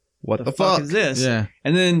like, what the fuck is this? Yeah.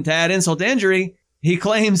 And then to add insult to injury, he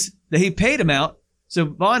claims that he paid him out. So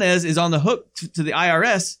Vanez is on the hook to the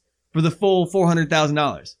IRS for the full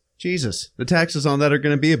 $400,000. Jesus. The taxes on that are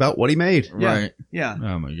going to be about what he made. Right. Yeah.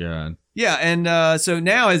 Oh my God. Yeah. And so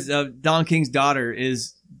now as Don King's daughter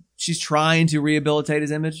she's trying to rehabilitate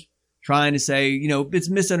his image, trying to say, it's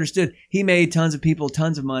misunderstood. He made tons of people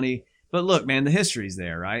tons of money. But look, man, the history's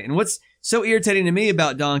there, right? And what's so irritating to me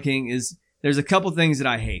about Don King is there's a couple things that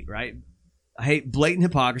I hate, right? I hate blatant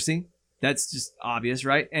hypocrisy. That's just obvious,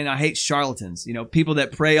 right? And I hate charlatans, people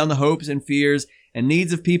that prey on the hopes and fears and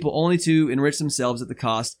needs of people only to enrich themselves at the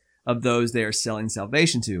cost of those they are selling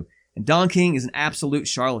salvation to. And Don King is an absolute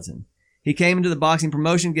charlatan. He came into the boxing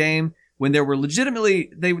promotion game when there were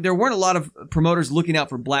there weren't a lot of promoters looking out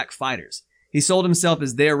for black fighters. He sold himself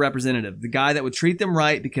as their representative, the guy that would treat them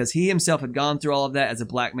right because he himself had gone through all of that as a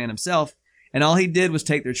black man himself, and all he did was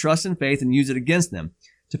take their trust and faith and use it against them.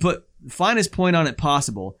 To put the finest point on it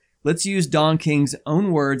possible, let's use Don King's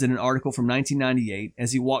own words in an article from 1998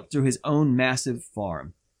 as he walked through his own massive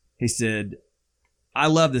farm. He said, I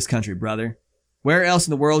love this country, brother. Where else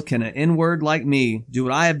in the world can an N-word like me do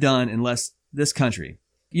what I have done unless this country?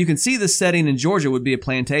 You can see this setting in Georgia would be a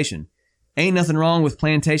plantation. Ain't nothing wrong with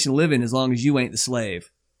plantation living as long as you ain't the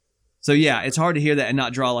slave. So yeah, it's hard to hear that and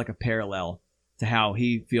not draw like a parallel to how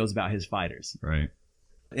he feels about his fighters. Right.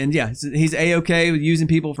 And yeah, he's A-okay with using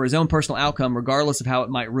people for his own personal outcome, regardless of how it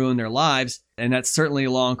might ruin their lives. And that's certainly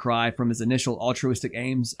a long cry from his initial altruistic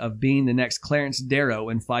aims of being the next Clarence Darrow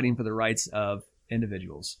and fighting for the rights of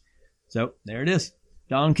individuals. So there it is.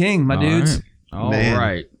 Don King, my dudes. All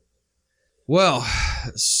right. Well,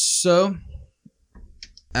 so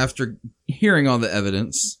after hearing all the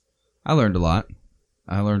evidence, I learned a lot.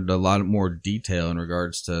 I learned a lot more detail in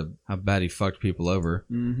regards to how bad he fucked people over.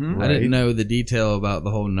 Mm-hmm. I didn't know the detail about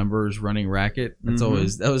the whole numbers running racket. That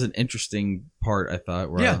was an interesting part, I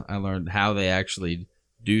thought, where I learned how they actually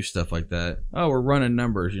do stuff like that. Oh, we're running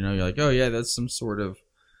numbers. You're like, oh yeah, that's some sort of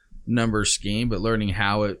number scheme, but learning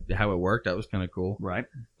how it worked, that was kind of cool. Right.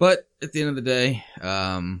 But at the end of the day,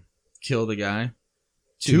 killed a guy.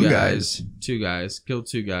 Two guys. Killed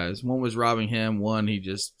two guys. One was robbing him. One he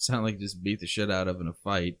just sounded like just beat the shit out of in a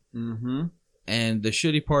fight. Mm-hmm. And the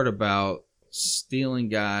shitty part about stealing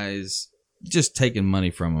guys, just taking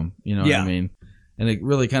money from them. You know what I mean? And it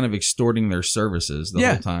really kind of extorting their services the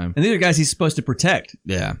whole time. And these are guys he's supposed to protect.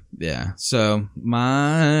 Yeah. So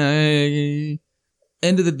my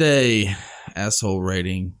end of the day asshole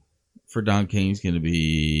rating for Don King is going to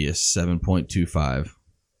be a 7.25.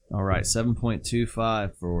 All right,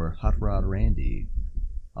 7.25 for Hot Rod Randy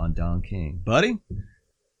on Don King. Buddy?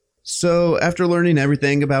 So after learning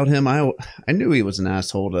everything about him, I knew he was an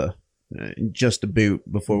asshole to just a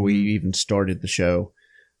boot before we even started the show.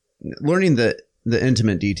 Learning the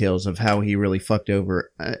intimate details of how he really fucked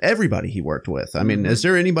over everybody he worked with. I mean, is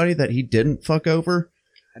there anybody that he didn't fuck over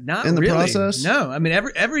in the process? No, I mean,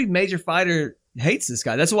 every major fighter hates this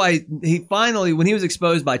guy. That's why he finally, when he was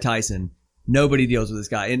exposed by Tyson, nobody deals with this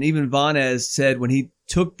guy. And even Vanez said when he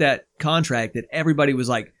took that contract that everybody was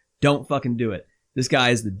like, don't fucking do it. This guy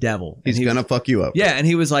is the devil. He's going to fuck you up. Yeah. And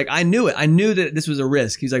he was like, I knew it. I knew that this was a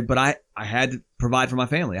risk. He's like, but I had to provide for my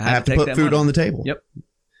family. I have to put food on the table. Yep.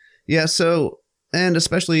 Yeah. So, and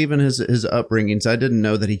especially even his upbringings, I didn't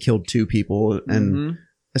know that he killed two people. And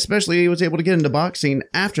especially he was able to get into boxing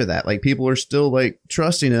after that. Like people are still like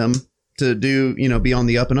trusting him to do, be on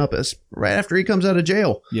the up and up right after he comes out of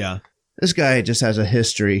jail. Yeah. This guy just has a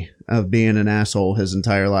history of being an asshole his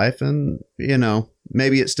entire life. And,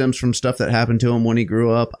 maybe it stems from stuff that happened to him when he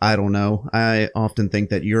grew up. I don't know. I often think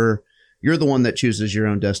that you're the one that chooses your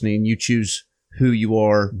own destiny and you choose who you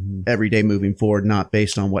are every day moving forward, not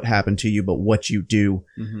based on what happened to you, but what you do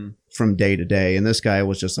from day to day. And this guy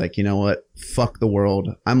was just like, you know what? Fuck the world.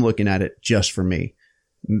 I'm looking at it just for me.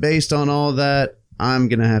 Based on all that, I'm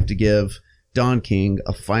going to have to give Don King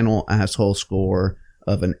a final asshole score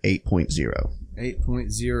of an 8.0.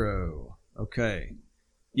 8.0. Okay.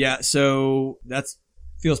 Yeah, so that's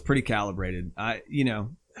feels pretty calibrated. I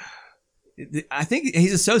think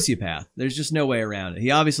he's a sociopath. There's just no way around it.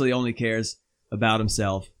 He obviously only cares about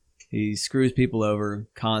himself. He screws people over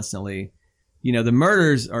constantly. The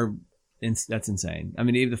murders that's insane. I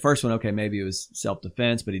mean, even the first one, okay, maybe it was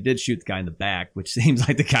self-defense, but he did shoot the guy in the back, which seems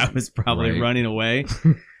like the guy was probably running away.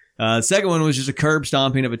 Second one was just a curb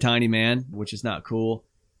stomping of a tiny man, which is not cool.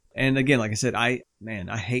 And again, like I said, I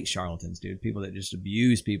hate charlatans, dude. People that just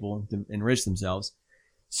abuse people to enrich themselves.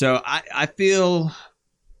 So I feel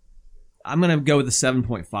I'm going to go with a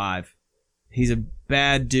 7.5. He's a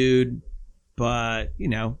bad dude, but,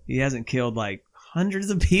 he hasn't killed like hundreds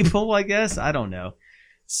of people, I guess. I don't know.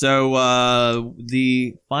 So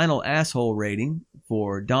the final asshole rating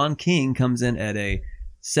for Don King comes in at a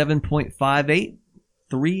 7.58,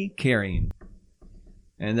 3 carrying.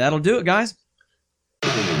 And that'll do it, guys.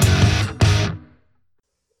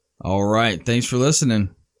 All right. Thanks for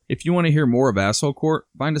listening. If you want to hear more of Asshole Court,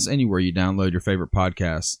 find us anywhere you download your favorite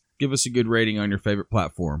podcasts. Give us a good rating on your favorite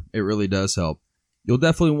platform. It really does help. You'll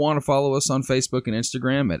definitely want to follow us on Facebook and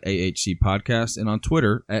Instagram at AHC Podcast and on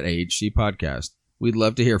Twitter at AHC Podcast. We'd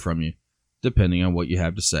love to hear from you, depending on what you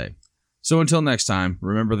have to say. So until next time,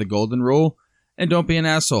 remember the golden rule and don't be an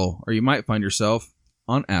asshole, or you might find yourself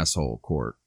on Asshole Court.